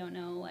sex, and they don't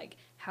know like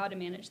how to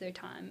manage their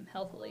time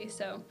healthily.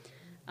 So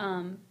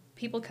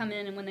people come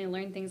in, and when they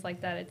learn things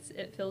like that,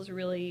 it feels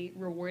really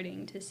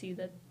rewarding to see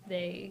that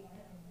they,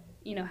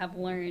 you know, have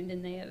learned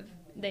and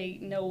they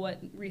know what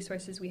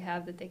resources we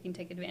have that they can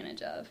take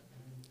advantage of.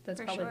 That's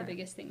For probably sure. the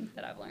biggest thing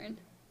that I've learned.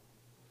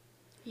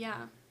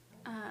 Yeah.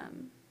 I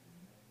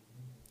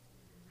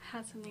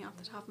had something off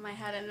the top of my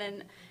head, and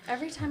then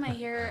every time I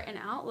hear an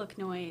Outlook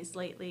noise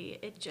lately,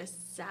 it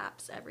just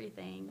zaps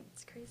everything.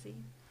 It's crazy.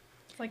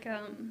 It's like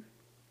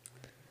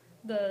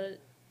the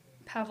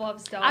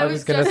Pavlov's dog. I I was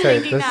was gonna just say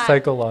thinking the that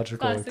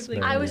psychological classically-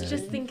 experiment. I was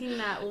just thinking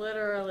that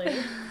literally.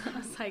 I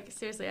was like,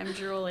 seriously, I'm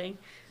drooling.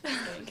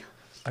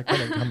 I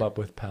couldn't come up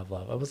with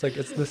Pavlov. I was like,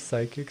 it's the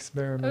psych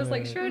experiment. I was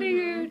like,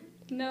 Schrodinger,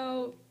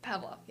 no,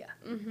 Pavlov, yeah.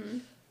 Mm-hmm.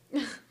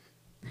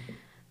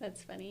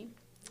 That's funny.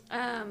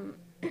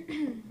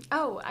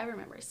 Oh, I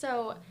remember.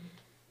 So,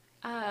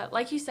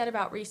 like you said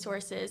about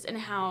resources and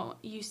how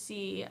you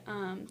see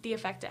the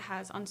effect it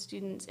has on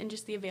students and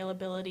just the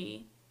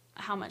availability,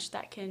 how much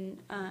that can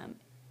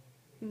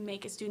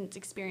make a student's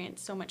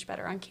experience so much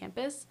better on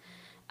campus.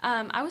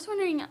 I was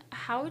wondering,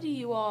 how do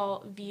you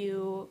all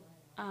view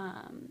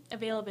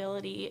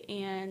availability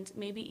and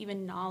maybe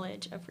even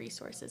knowledge of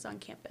resources on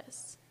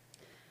campus?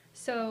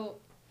 So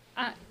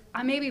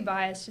I may be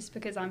biased just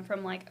because I'm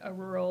from like a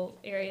rural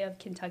area of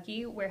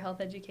Kentucky where health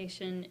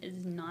education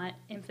is not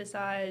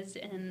emphasized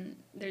and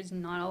there's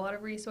not a lot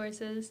of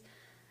resources.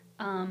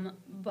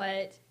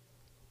 But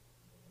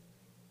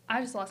I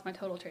just lost my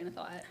total train of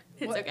thought.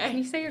 It's okay. Can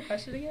you say your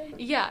question again?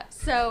 Yeah,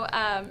 so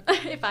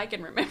if I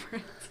can remember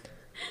it.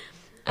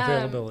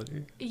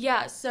 Availability.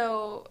 Yeah,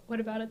 so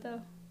What about it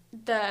though?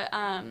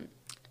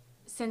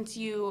 since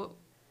you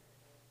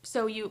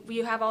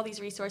have all these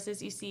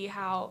resources, you see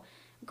how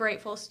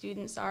grateful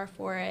students are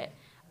for it.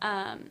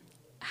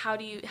 How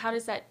do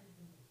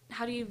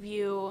you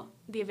view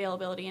the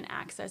availability and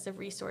access of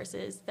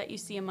resources that you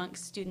see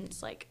amongst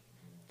students, like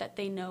that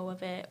they know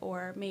of it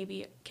or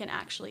maybe can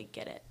actually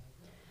get it?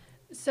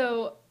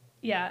 So,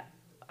 yeah,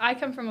 I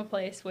come from a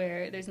place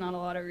where there's not a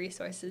lot of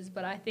resources,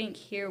 but I think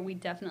here we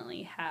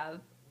definitely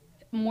have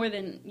more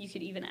than you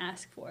could even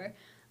ask for.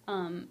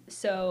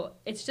 So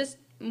it's just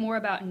more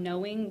about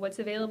knowing what's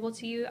available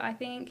to you, I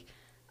think,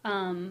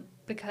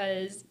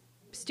 because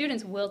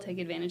students will take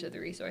advantage of the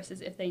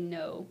resources if they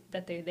know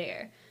that they're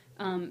there.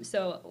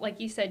 So like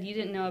you said, you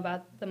didn't know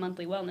about the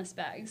monthly wellness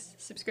bags,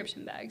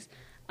 subscription bags.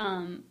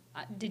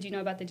 Did you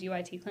know about the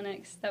GYT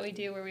clinics that we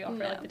do where we offer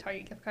like the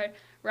Target gift card?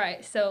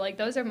 Right. So like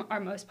those are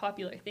our most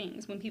popular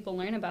things. When people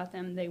learn about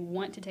them, they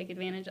want to take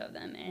advantage of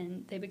them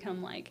and they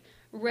become like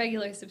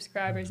regular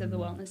subscribers of the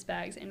wellness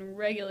bags and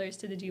regulars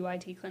to the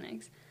GYT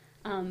clinics.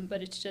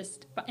 But it's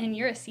just, and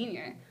you're a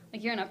senior,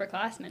 like you're an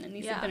upperclassman and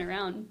these have been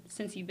around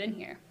since you've been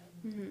here.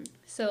 Mm-hmm.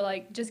 So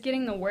like just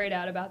getting the word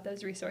out about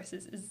those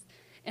resources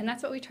and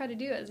that's what we try to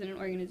do as an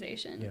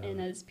organization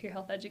and as peer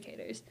health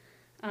educators.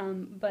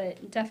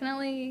 But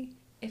definitely,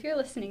 if you're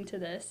listening to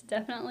this,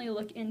 definitely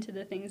look into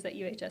the things that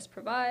UHS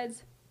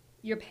provides.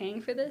 You're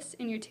paying for this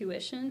in your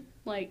tuition.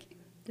 Like,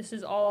 this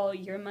is all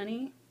your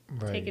money.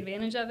 Right. Take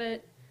advantage of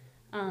it.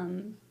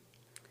 And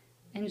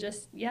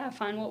just,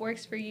 find what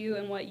works for you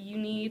and what you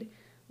need,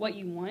 what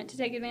you want to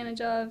take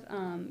advantage of.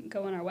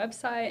 Go on our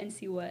website and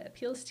see what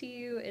appeals to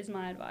you is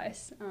my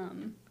advice.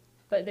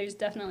 But there's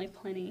definitely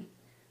plenty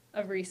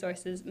of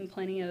resources and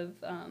plenty of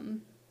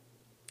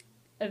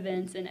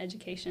events and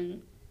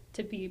education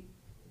to be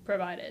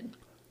provided.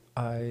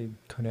 I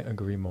couldn't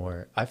agree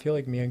more. I feel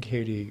like me and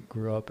Katie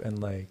grew up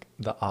in like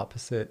the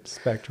opposite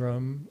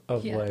spectrum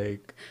of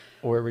like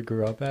where we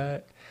grew up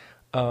at.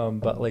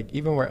 But like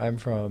even where I'm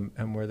from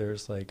and where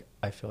there's like,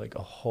 I feel like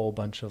a whole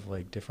bunch of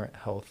like different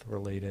health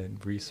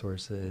related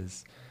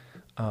resources.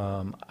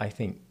 I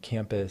think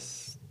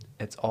campus,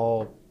 it's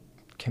all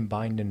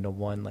combined into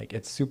one. Like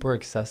it's super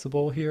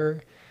accessible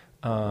here.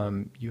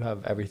 You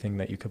have everything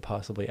that you could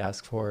possibly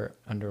ask for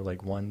under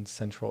like one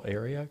central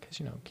area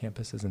because,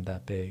 campus isn't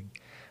that big.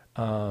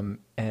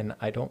 And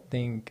I don't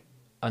think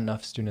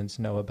enough students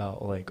know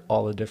about like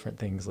all the different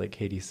things like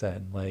Katie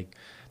said. Like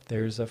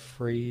there's a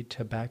free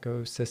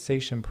tobacco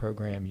cessation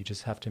program. You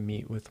just have to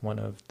meet with one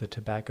of the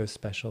tobacco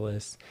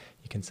specialists.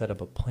 You can set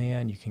up a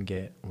plan. You can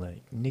get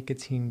like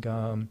nicotine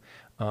gum.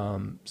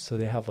 So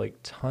they have like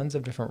tons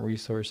of different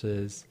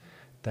resources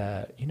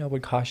that,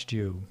 would cost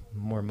you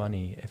more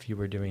money if you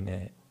were doing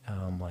it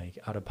like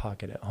out of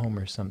pocket at home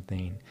or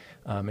something.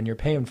 And you're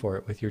paying for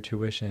it with your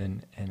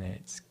tuition and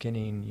it's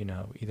getting,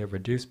 either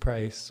reduced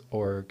price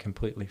or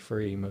completely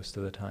free most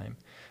of the time.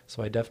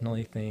 So I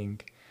definitely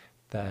think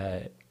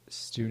that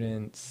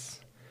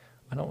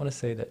I don't want to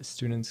say that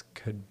students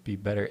could be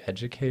better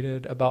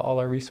educated about all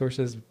our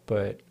resources,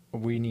 but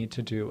we need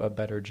to do a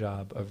better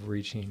job of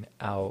reaching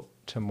out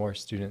to more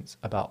students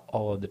about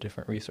all of the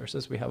different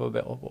resources we have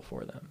available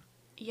for them.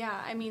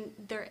 Yeah, I mean,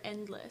 they're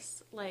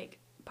endless. Like,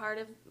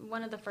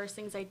 one of the first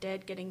things I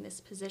did getting this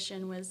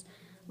position was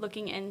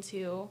looking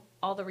into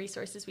all the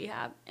resources we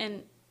have.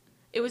 And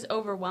it was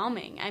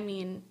overwhelming. I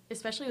mean,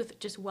 especially with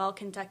just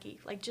Kentucky,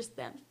 like just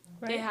them.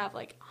 Right. They have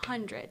like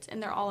hundreds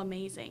and they're all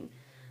amazing.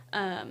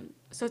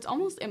 So it's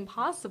almost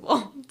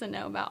impossible to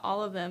know about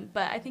all of them.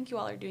 But I think you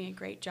all are doing a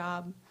great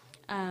job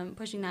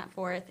pushing that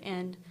forth.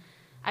 And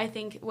I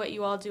think what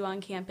you all do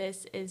on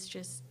campus is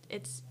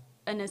it's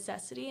a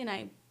necessity.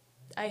 And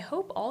I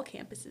hope all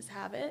campuses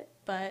have it,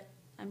 but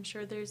I'm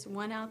sure there's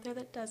one out there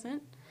that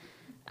doesn't.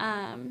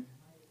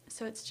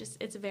 So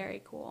it's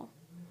very cool.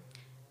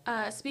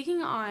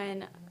 Speaking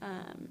on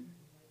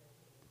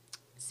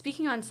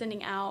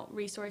sending out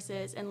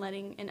resources and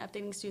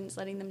updating students,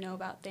 letting them know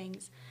about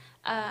things,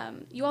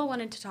 you all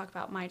wanted to talk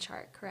about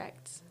MyChart,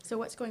 correct? So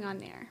what's going on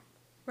there?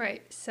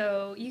 Right.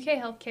 So UK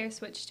Healthcare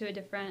switched to a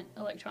different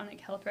electronic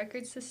health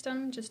record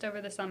system just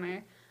over the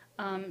summer.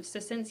 So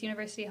since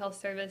University Health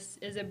Service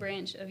is a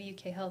branch of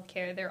UK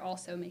Healthcare, they're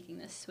also making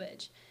this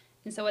switch.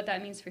 And so what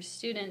that means for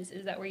students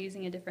is that we're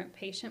using a different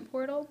patient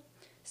portal.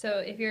 So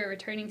if you're a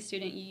returning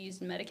student, you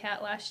used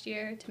Medicat last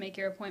year to make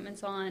your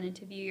appointments on and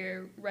to view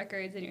your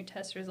records and your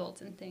test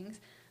results and things.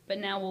 But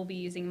now we'll be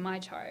using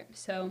MyChart.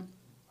 So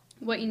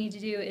what you need to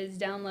do is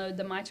download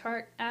the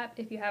MyChart app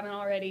if you haven't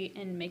already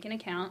and make an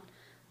account.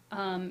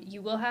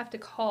 you will have to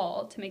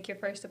call to make your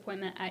first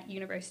appointment at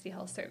University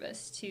Health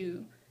Service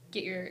to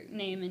get your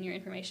name and your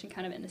information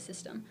kind of in the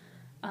system.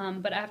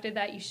 But after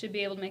that, you should be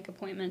able to make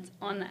appointments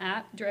on the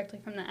app, directly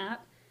from the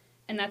app,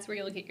 and that's where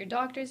you'll get your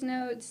doctor's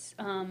notes.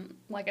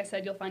 Like I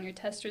said, you'll find your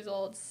test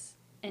results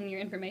and your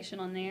information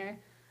on there.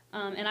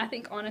 And I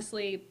think,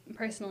 honestly,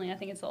 personally, I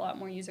think it's a lot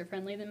more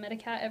user-friendly than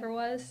Medicat ever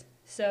was.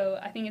 So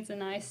I think it's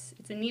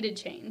a needed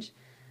change.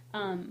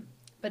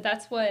 But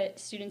that's what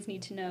students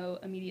need to know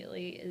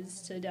immediately,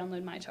 is to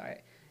download MyChart.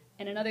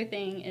 And another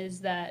thing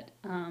is that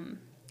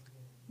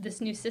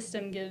this new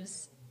system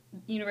gives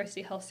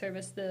University Health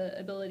Service the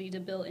ability to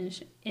bill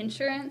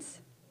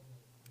insurance.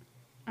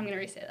 I'm going to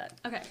re-say that.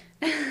 Okay.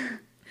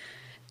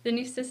 The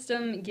new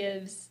system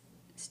gives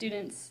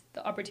students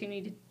the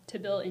opportunity to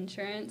bill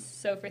insurance,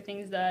 so for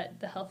things that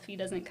the health fee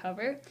doesn't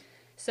cover.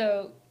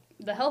 So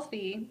the health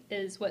fee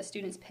is what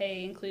students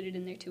pay included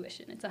in their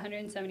tuition. It's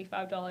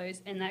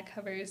 $175, and that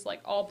covers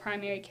like all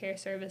primary care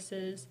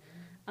services.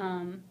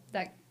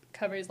 That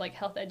covers like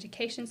health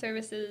education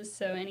services,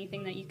 so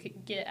anything that you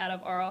could get out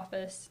of our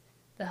office,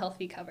 the health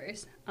fee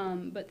covers.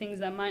 But things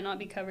that might not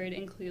be covered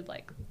include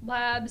like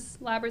lab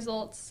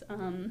results,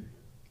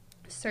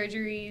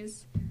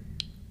 surgeries,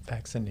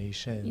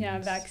 vaccinations. Yeah,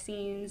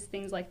 vaccines,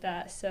 things like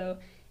that. So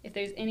if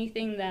there's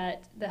anything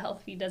that the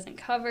health fee doesn't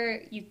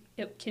cover,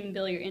 it can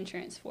bill your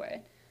insurance for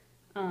it.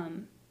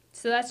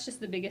 So that's just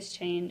the biggest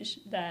change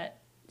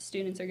that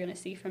students are going to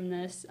see from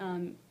this.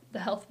 The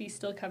health fee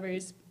still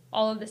covers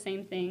all of the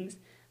same things,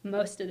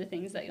 most of the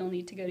things that you'll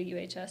need to go to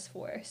UHS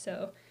for.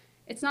 So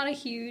it's not a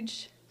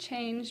huge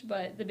change,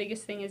 but the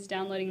biggest thing is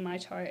downloading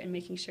MyChart and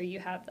making sure you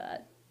have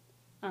that,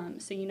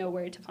 so you know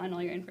where to find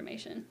all your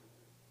information.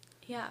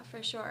 Yeah,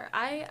 for sure.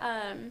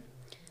 I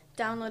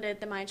downloaded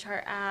the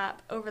MyChart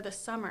app over the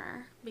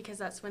summer because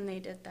that's when they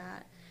did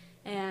that.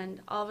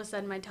 And all of a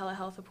sudden my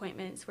telehealth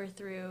appointments were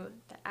through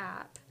the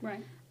app.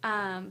 Right.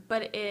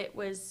 But it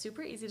was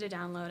super easy to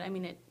download. I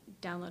mean, it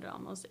downloaded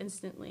almost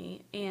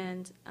instantly.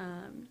 And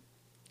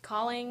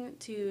calling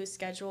to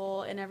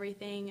schedule and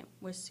everything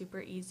was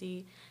super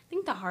easy. I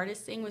think the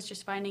hardest thing was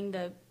just finding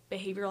the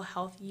behavioral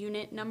health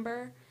unit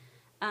number,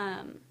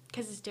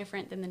 because it's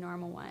different than the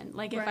normal one.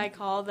 Like, if I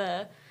call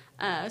the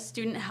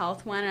student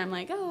health one, I'm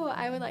like, oh,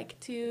 I would like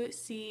to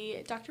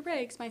see Dr.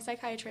 Briggs, my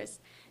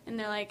psychiatrist. And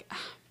they're like,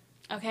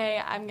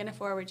 okay, I'm going to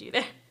forward you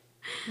there.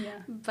 Yeah.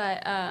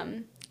 But,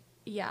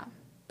 yeah,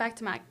 back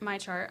to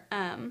MyChart.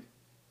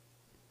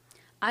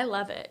 I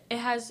love it. It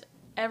has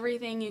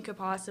everything you could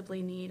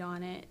possibly need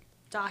on it.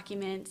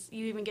 Documents.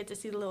 You even get to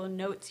see the little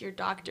notes your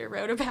doctor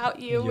wrote about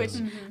you, which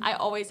I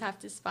always have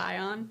to spy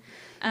on.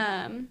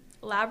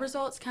 Lab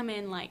results come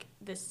in like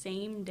the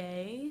same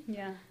day.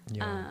 Yeah.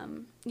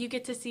 You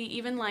get to see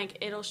even like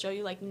it'll show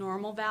you like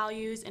normal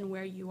values and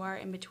where you are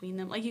in between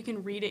them. Like, you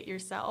can read it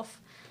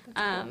yourself.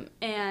 Cool.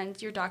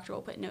 And your doctor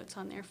will put notes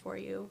on there for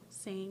you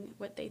saying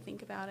what they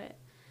think about it.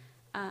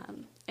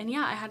 And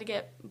yeah, I had to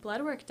get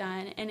blood work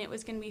done, and it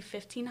was going to be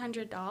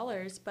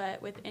 $1,500,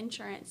 but with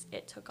insurance,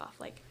 it took off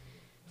like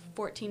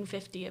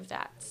 $1,450 of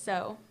that.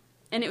 So,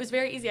 and it was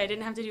very easy. I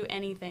didn't have to do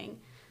anything.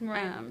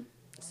 Right.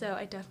 So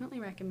I definitely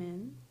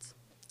recommend.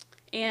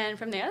 And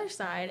from the other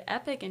side,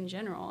 Epic in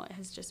general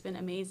has just been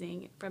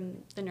amazing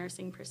from the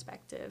nursing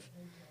perspective.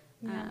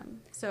 Yeah.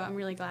 So I'm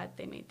really glad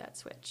they made that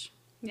switch.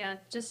 Yeah,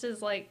 just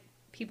as like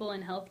people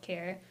in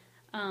healthcare,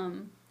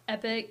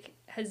 Epic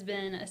has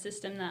been a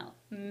system that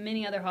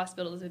many other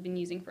hospitals have been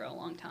using for a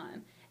long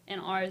time,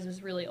 and ours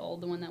was really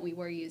old, the one that we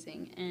were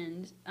using.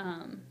 And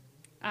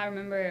I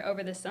remember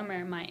over the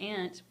summer, my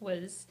aunt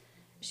was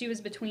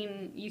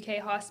between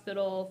UK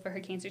hospital for her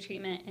cancer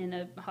treatment and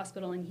a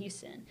hospital in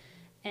Houston,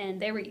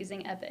 and they were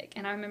using Epic.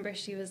 And I remember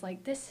she was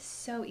like, this is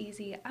so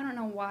easy. I don't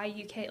know why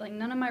UK, like,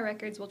 none of my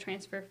records will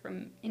transfer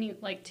from any,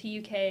 like, to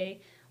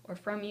UK or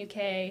from UK,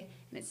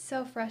 and it's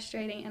so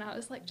frustrating. And I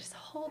was like, just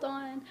hold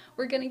on,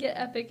 we're gonna get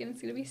Epic and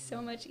it's gonna be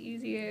so much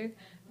easier.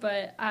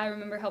 But I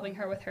remember helping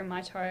her with her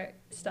MyChart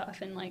stuff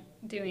and like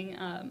doing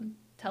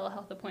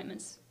telehealth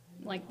appointments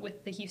like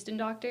with the Houston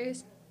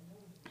doctors,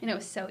 and it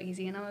was so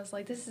easy. And I was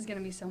like, this is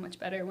gonna be so much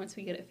better once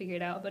we get it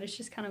figured out. But it's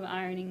just kind of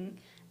ironing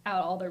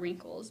out all the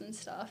wrinkles and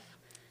stuff.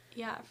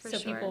 Yeah, for so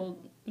sure. People,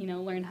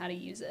 learn how to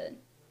use it.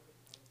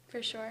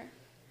 For sure.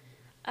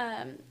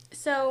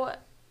 So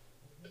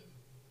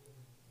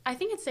I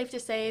think it's safe to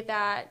say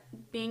that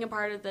being a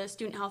part of the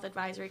Student Health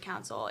Advisory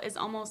Council is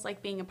almost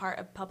like being a part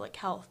of public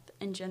health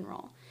in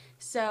general.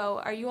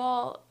 So are you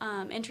all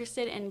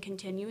interested in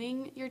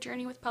continuing your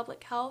journey with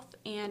public health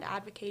and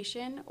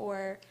advocation,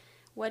 or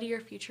what do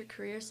your future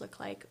careers look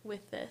like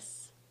with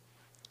this?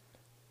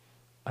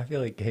 I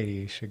feel like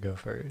Katie should go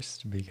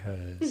first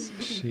because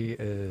she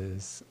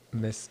is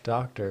Miss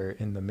Doctor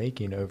in the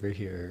making over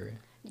here.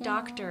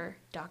 Doctor.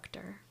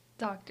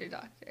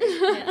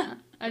 Yeah.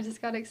 I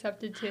just got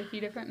accepted to a few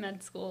different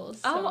med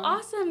schools. So oh,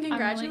 awesome.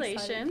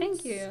 Congratulations. Really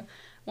Thank you.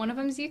 One of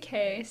them's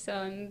UK, so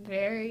I'm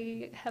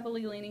very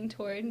heavily leaning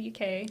toward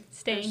UK,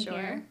 staying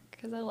here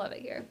because I love it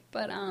here.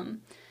 But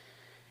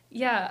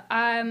Yeah,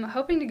 I'm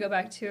hoping to go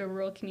back to a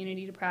rural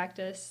community to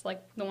practice,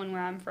 like the one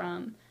where I'm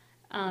from.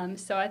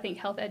 So I think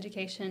health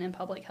education and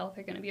public health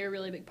are going to be a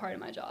really big part of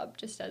my job,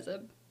 just as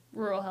a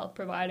rural health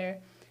provider.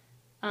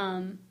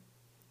 And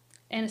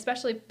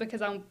especially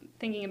because I'm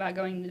thinking about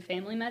going into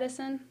family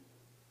medicine.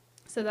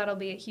 So that'll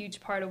be a huge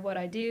part of what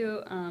I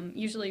do.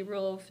 Usually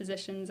rural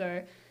physicians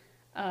are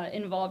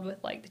involved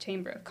with like the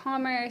Chamber of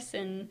Commerce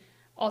and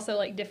also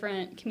like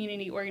different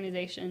community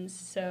organizations.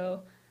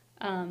 So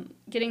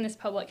getting this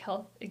public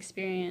health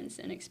experience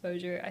and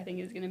exposure, I think,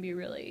 is going to be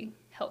really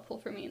helpful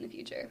for me in the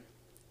future.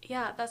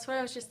 Yeah, that's what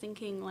I was just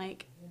thinking.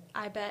 Like,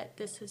 I bet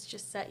this has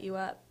just set you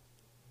up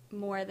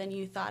more than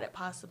you thought it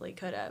possibly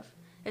could have,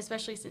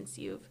 especially since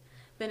you've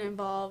been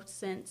involved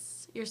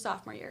since your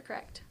sophomore year,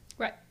 correct?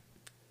 Right.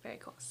 Very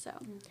cool. So,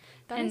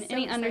 and so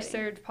any exciting.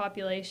 underserved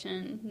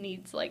population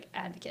needs like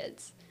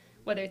advocates,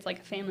 whether it's like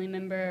a family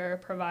member or a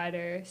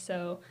provider.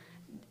 So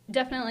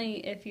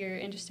definitely, if you're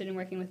interested in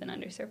working with an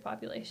underserved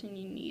population,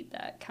 you need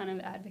that kind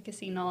of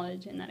advocacy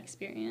knowledge and that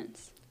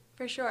experience.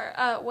 For sure.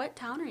 What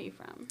town are you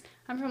from?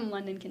 I'm from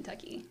London,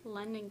 Kentucky.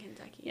 London,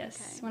 Kentucky. Yes.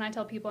 Okay. When I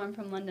tell people I'm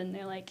from London,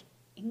 they're like,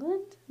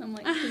 England? And I'm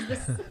like, does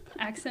this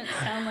accent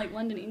sound like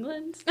London,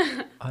 England?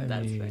 I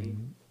That's mean, funny.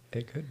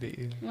 it could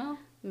be. Well,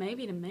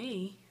 maybe to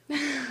me.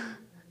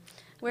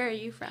 Where are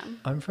you from?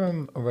 I'm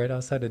from right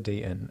outside of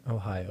Dayton,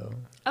 Ohio.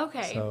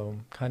 Okay. So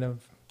kind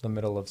of the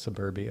middle of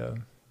suburbia.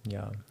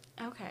 Yeah.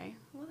 Okay.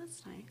 Well,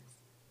 that's nice.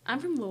 I'm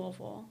from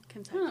Louisville,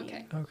 Kentucky. oh,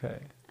 okay. Okay.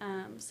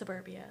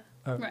 Suburbia.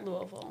 Right.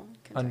 Louisville,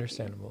 Kentucky.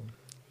 Understandable.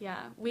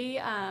 Yeah. We,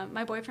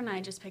 my boyfriend and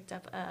I just picked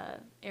up a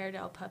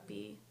Airedale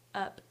puppy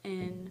up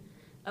in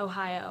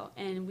Ohio,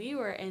 and we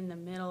were in the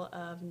middle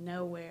of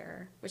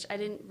nowhere, which I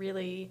didn't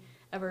really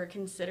ever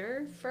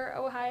consider for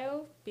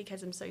Ohio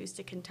because I'm so used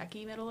to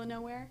Kentucky, middle of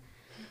nowhere.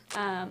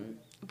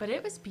 But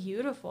it was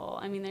beautiful.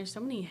 I mean, there's so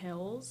many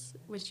hills,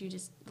 which you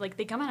just, like,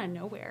 they come out of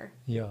nowhere.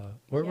 Yeah.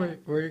 Where Yeah.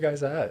 were you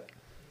guys at?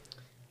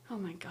 Oh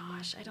my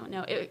gosh, I don't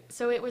know.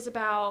 So it was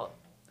about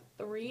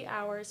 3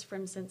 hours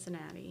from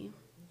Cincinnati,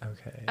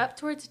 Okay. up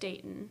towards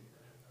Dayton.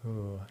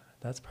 Ooh,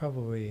 that's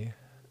probably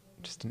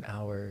just an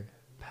hour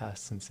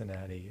past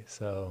Cincinnati.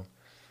 So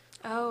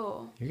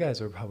Oh, you guys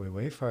were probably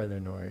way farther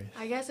north.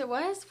 I guess it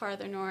was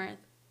farther north.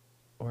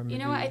 Or maybe, You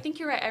know what? I think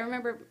you're right. I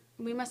remember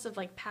we must have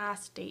like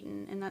passed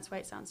Dayton, and that's why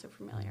it sounds so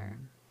familiar.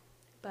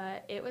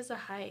 But it was a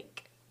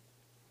hike.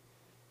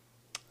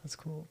 That's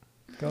cool.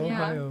 Go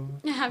Yeah. Ohio.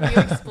 Have you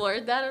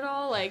explored that at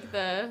all? Like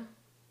the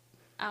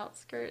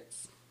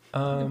outskirts? The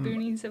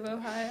boonies of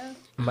Ohio.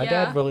 My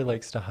Yeah. dad really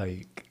likes to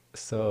hike.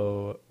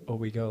 So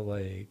we go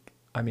like,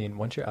 I mean,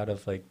 once you're out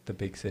of like the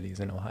big cities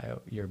in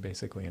Ohio, you're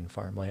basically in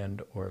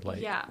farmland or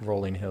like Yeah.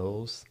 rolling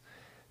hills.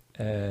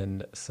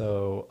 And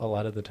so a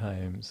lot of the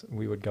times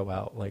we would go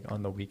out like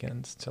on the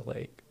weekends to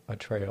like a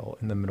trail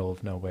in the middle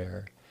of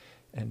nowhere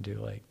and do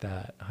like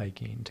that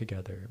hiking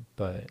together.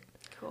 But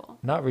Cool.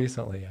 not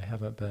recently. I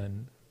haven't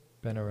been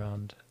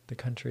around the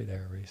country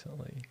there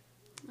recently.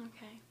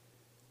 Okay.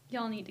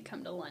 Y'all need to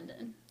come to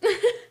London.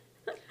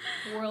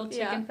 World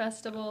Yeah. Chicken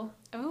Festival.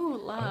 Oh,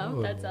 love.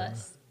 Oh. That's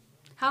us.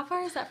 How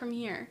far is that from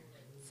here?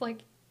 It's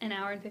like an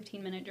hour and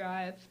 15-minute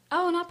drive.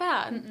 Oh, not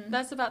bad. Mm-mm.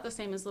 That's about the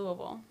same as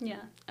Louisville.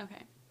 Yeah.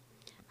 Okay.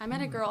 I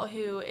met a girl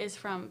who is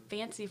from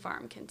Fancy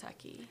Farm,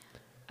 Kentucky.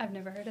 I've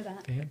never heard of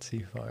that. Fancy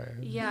farm.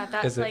 Yeah,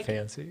 that's Is it like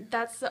fancy?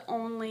 that's the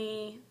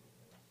only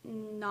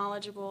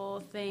knowledgeable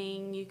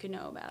thing you could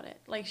know about it.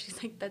 Like,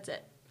 she's like, that's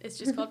it. It's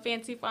just called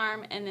Fancy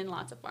Farm and then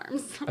lots of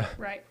farms.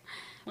 Right.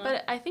 Well,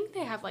 But I think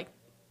they have like,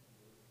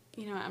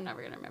 you know, I'm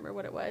never gonna remember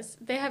what it was.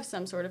 They have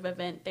some sort of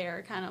event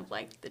there, kind of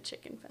like the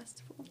chicken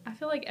festival. I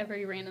feel like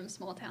every random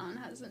small town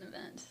has an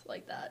event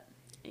like that.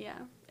 Yeah,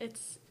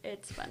 it's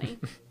funny.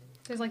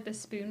 There's like the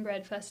Spoon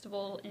Bread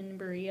Festival in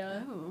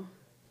Berea.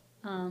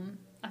 Oh,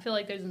 I feel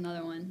like there's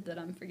another one that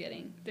I'm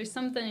forgetting. There's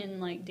something in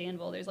like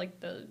Danville. There's like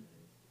the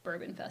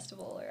Bourbon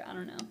Festival, or I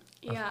don't know.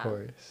 yeah. Of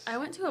course. I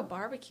went to a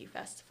barbecue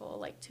festival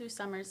like 2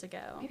 summers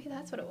ago. Maybe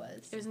that's what it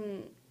was.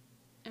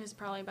 It was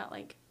probably about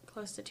like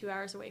close to 2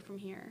 hours away from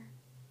here.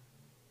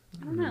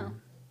 I don't know.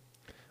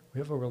 We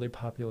have a really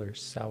popular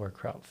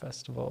sauerkraut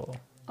festival.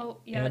 Oh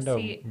yeah, And a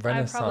see,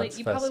 Renaissance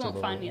you probably won't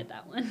festival. find me at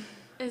that one.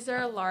 Is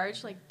there a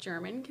large like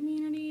German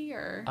community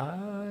or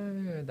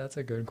That's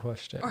a good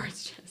question. or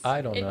it's just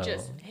I don't it know.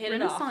 just hit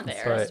it off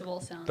Renaissance there?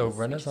 Festival sounds The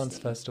Renaissance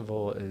interesting.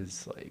 Festival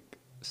is like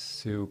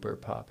super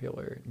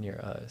popular near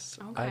us.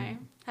 Okay.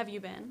 Have you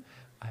been?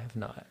 I have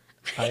not.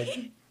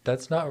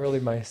 That's not really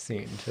my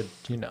scene to,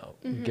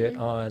 get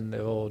on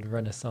the old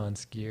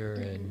Renaissance gear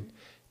and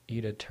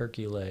eat a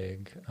turkey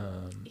leg.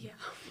 Yeah.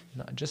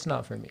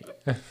 Not for me.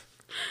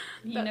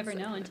 You That's never so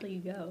know funny. until you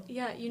go.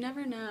 Yeah, you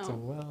never know. So,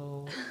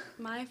 well,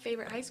 My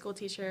favorite high school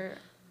teacher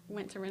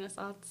went to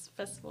Renaissance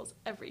festivals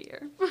every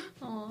year.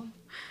 Aw.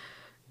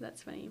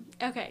 That's funny.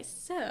 Okay,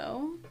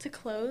 so to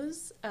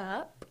close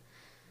up,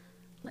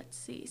 let's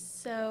see.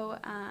 So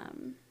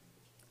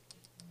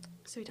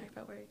we talked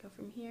about where to go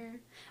from here.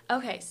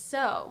 Okay,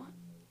 so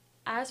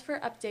as for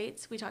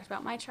updates, we talked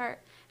about my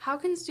chart. How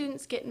can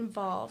students get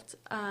involved?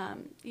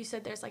 You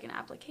said there's like an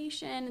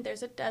application,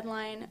 there's a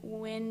deadline.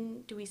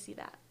 When do we see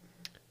that?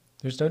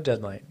 There's no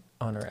deadline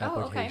on our Oh,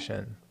 okay.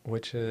 application,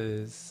 which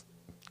is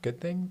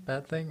good thing,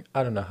 bad thing?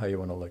 I don't know how you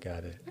want to look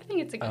at it. I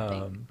think it's a good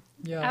thing.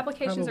 Yeah,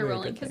 Applications are probably a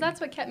rolling good because thing.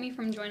 that's what kept me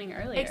from joining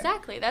earlier.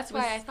 Exactly. That's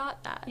why I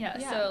thought that. Yeah,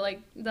 so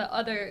like the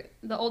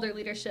older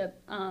leadership,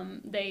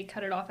 they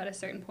cut it off at a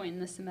certain point in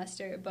the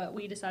semester, but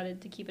we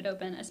decided to keep it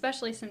open,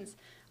 especially since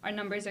our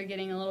numbers are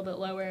getting a little bit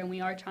lower and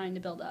we are trying to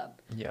build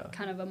up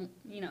kind of a,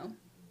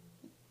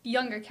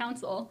 younger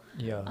council.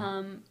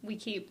 Yeah. We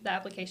keep the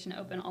application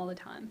open all the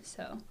time,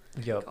 so.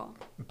 Yep. Cool.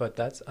 But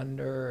that's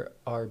under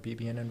our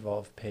BBN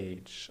Involved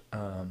page.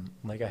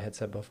 Like I had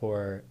said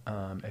before,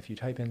 if you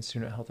type in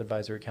Student Health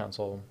Advisory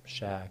Council,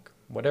 SHAC,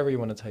 whatever you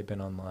want to type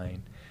in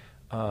online,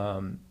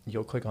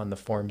 you'll click on the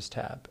Forms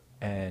tab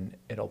and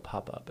it'll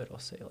pop up. It'll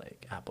say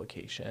like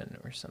application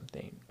or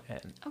something.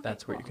 And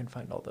that's where you can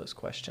find all those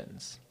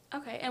questions.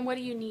 Okay. And what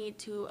do you need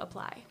to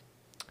apply?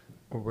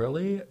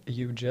 Really,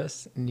 you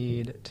just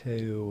need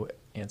to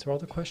answer all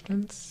the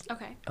questions.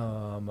 Okay.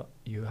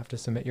 You have to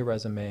submit your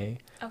resume.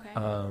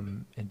 Okay.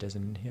 It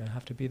doesn't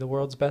have to be the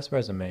world's best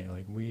resume.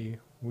 Like we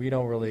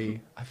don't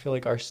really, I feel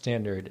like our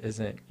standard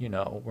isn't,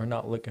 we're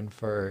not looking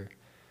for,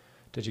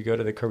 did you go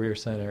to the career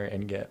center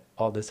and get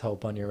all this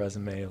help on your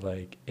resume?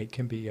 Like it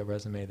can be a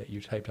resume that you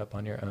typed up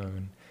on your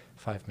own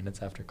 5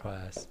 minutes after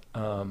class.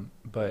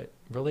 But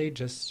really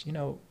just,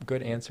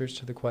 good answers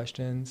to the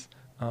questions.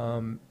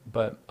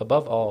 But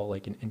above all,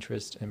 like an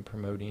interest in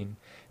promoting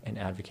and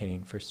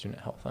advocating for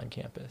student health on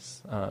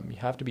campus. You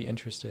have to be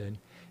interested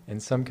in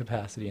some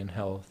capacity in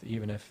health,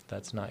 even if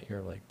that's not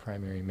your like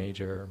primary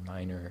major or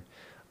minor.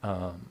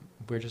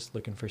 We're just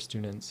looking for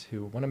students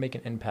who want to make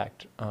an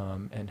impact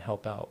and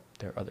help out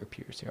their other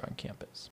peers here on campus.